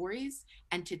our stories,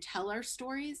 and to tell our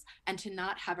stories, and to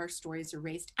not have our stories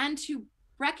erased, and to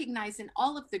recognize in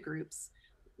all of the groups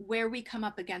where we come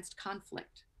up against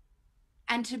conflict,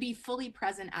 and to be fully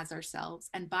present as ourselves.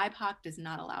 And BIPOC does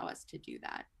not allow us to do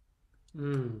that.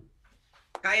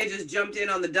 Kaja just jumped in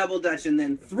on the double dutch and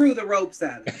then threw the ropes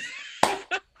at us.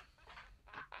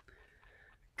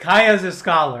 Kaja's a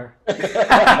scholar. Kaja's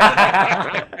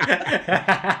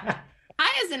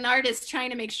an artist trying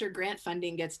to make sure grant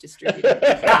funding gets distributed,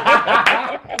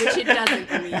 which it doesn't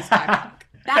when we use BIPOC.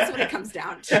 That's what it comes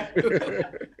down to.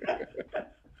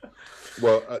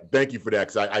 Well, thank you for that,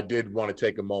 because I did want to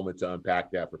take a moment to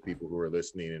unpack that for people who are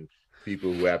listening and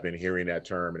people who have been hearing that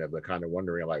term and have been kind of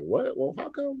wondering, like, what? Well, how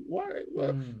come? Why?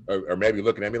 Well, or maybe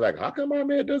looking at me like, how come our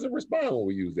man doesn't respond when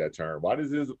we use that term? Why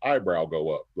does his eyebrow go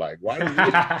up? Like, why?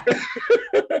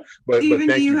 Steven,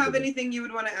 do you have anything you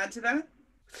would want to add to that?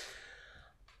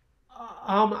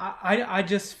 I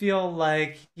just feel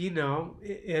like, you know,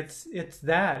 it's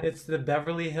the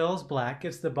Beverly Hills Black,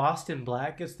 it's the Boston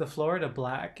Black, it's the Florida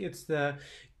Black, it's the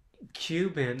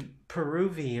Cuban,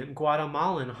 Peruvian,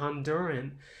 Guatemalan,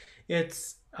 Honduran.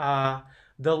 It's the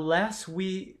less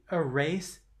we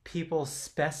erase people's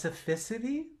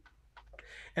specificity,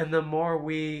 and the more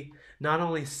we not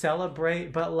only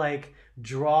celebrate but like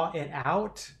draw it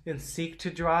out and seek to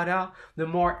draw it out, the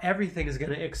more everything is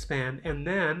going to expand. And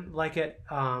then, like at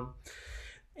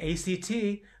ACT,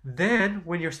 then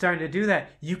when you're starting to do that,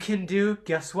 you can do,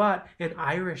 guess what, an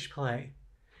Irish play.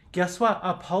 Guess what,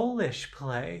 a Polish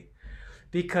play.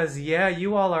 Because yeah,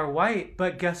 you all are white,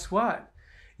 but guess what?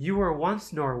 You were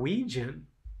once Norwegian,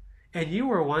 and you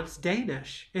were once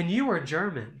Danish, and you were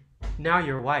German. Now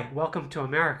you're white. Welcome to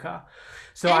America.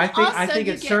 So and I think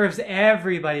it serves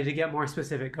everybody to get more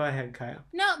specific. Go ahead, Kaja.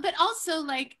 No, but also,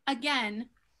 like, again,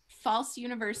 false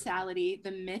universality, the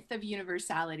myth of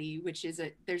universality, which is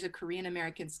there's a Korean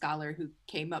American scholar who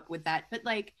came up with that. But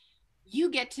like, you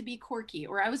get to be quirky.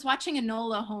 Or I was watching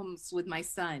Enola Holmes with my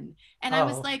son, and I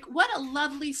was like, what a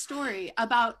lovely story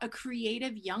about a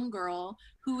creative young girl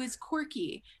who is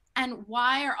quirky. And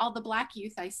why are all the Black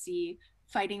youth I see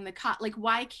fighting the cop? Like,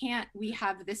 why can't we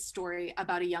have this story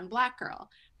about a young Black girl,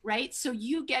 right? So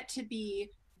you get to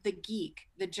be the geek,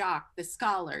 the jock, the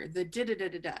scholar, the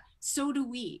da-da-da-da-da. So do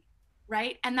we,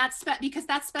 right? And that's because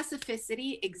that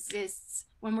specificity exists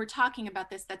when we're talking about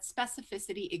this, that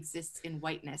specificity exists in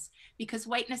whiteness, because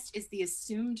whiteness is the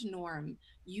assumed norm.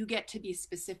 You get to be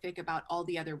specific about all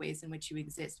the other ways in which you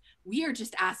exist. We are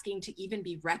just asking to even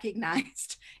be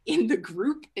recognized in the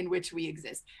group in which we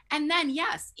exist. And then,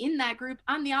 yes, in that group,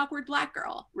 I'm the awkward Black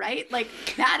girl, right? Like,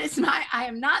 that is I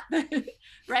am not the,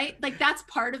 right? Like, that's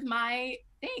part of my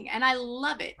thing, and I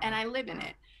love it, and I live in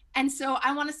it. And so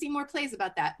I want to see more plays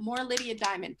about that. More Lydia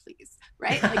Diamond, please.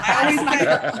 Right? Like, I always say,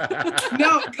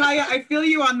 no, Kaja, I feel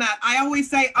you on that. I always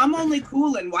say I'm only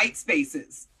cool in white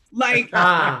spaces. Like,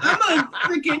 I'm a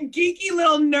freaking geeky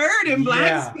little nerd in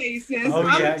Black spaces.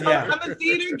 I'm a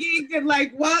theater geek and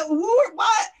like, what?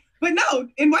 But no,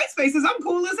 in white spaces, I'm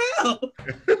cool as hell.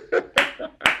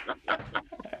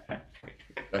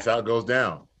 That's how it goes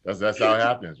down. That's how it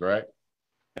happens, right?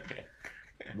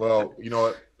 Well, you know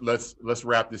what? Let's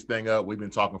wrap this thing up. We've been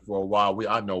talking for a while.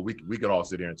 I know we could all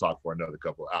sit here and talk for another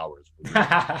couple of hours.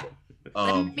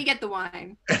 Let me get the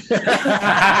wine.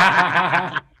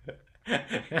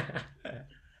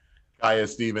 Kaja,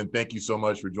 Steven, thank you so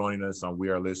much for joining us on We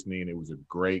Are Listening. It was a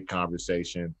great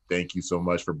conversation. Thank you so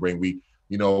much for bringing.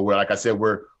 Like I said,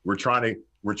 we're trying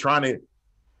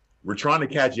to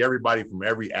catch everybody from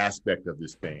every aspect of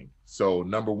this thing. So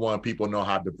number one, people know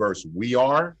how diverse we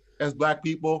are as Black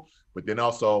people, but then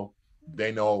also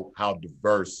they know how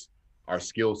diverse our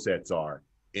skill sets are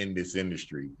in this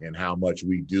industry and how much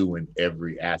we do in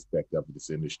every aspect of this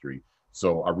industry.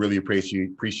 So I really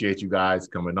appreciate you guys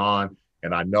coming on.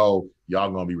 And I know y'all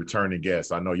gonna be returning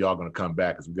guests. I know y'all gonna come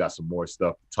back because we got some more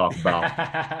stuff to talk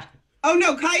about. Oh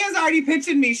no, Kaja's already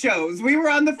pitching me shows. We were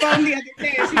on the phone the other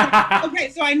day. And she's like, okay,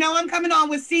 so I know I'm coming on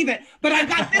with Steven, but I've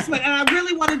got this one, and I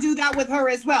really want to do that with her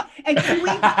as well. And can we?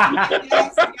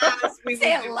 Yes, we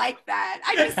say it like that.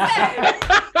 I just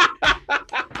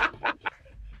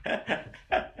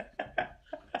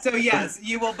said. So yes,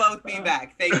 you will both be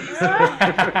back. Thank you so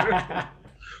much.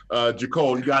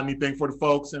 Jacole, you got anything for the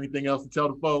folks? Anything else to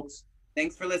tell the folks?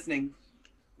 Thanks for listening.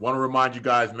 Want to remind you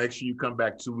guys, make sure you come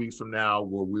back 2 weeks from now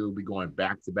where we'll be going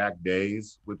back-to-back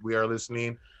days with We Are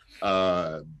Listening.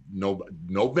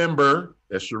 November,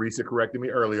 as Sharisa corrected me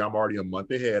earlier, I'm already a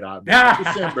month ahead. I'm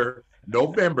December,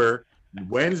 November,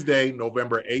 Wednesday,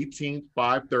 November 18th,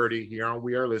 5:30 here on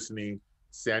We Are Listening.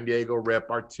 San Diego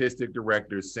Rep Artistic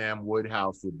Director Sam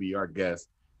Woodhouse will be our guest,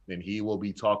 and he will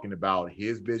be talking about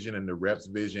his vision and the Rep's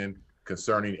vision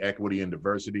concerning equity and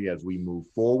diversity as we move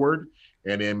forward.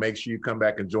 And then make sure you come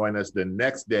back and join us the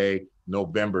next day,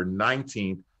 November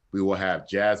 19th. We will have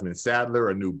Jasmine Sadler,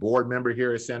 a new board member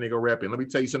here at San Diego Rep. And let me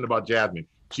tell you something about Jasmine.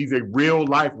 She's a real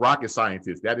life rocket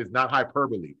scientist. That is not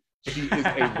hyperbole. She is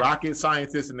a rocket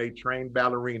scientist and a trained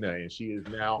ballerina, and she is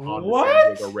now on the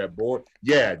San Diego Rep board.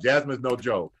 Yeah, Jasmine's no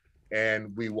joke.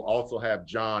 And we will also have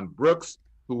John Brooks,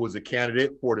 who was a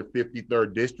candidate for the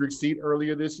 53rd district seat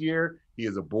earlier this year. He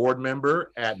is a board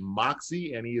member at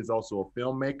Moxie, and he is also a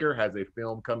filmmaker, has a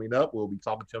film coming up. We'll be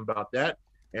talking to him about that.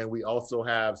 And we also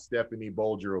have Stephanie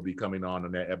Bolger will be coming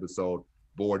on that episode,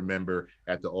 board member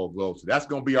at the Old Globe. So that's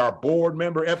going to be our board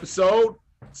member episode.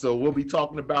 So we'll be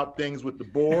talking about things with the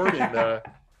board and,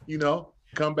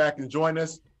 come back and join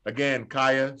us. Again,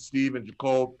 Kaja, Steve, and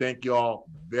Jacob, thank you all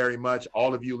very much.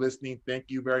 All of you listening, thank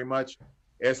you very much.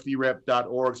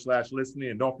 sdrep.org/listening.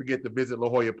 And don't forget to visit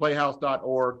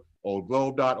lajollaplayhouse.org,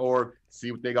 oldglobe.org,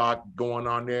 see what they got going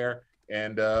on there.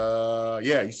 And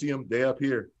you see them, they up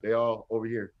here, they all over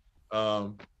here.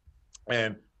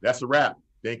 And that's a wrap.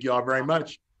 Thank you all very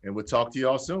much. And we'll talk to you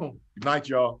all soon. Good night,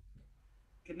 y'all.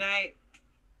 Good night.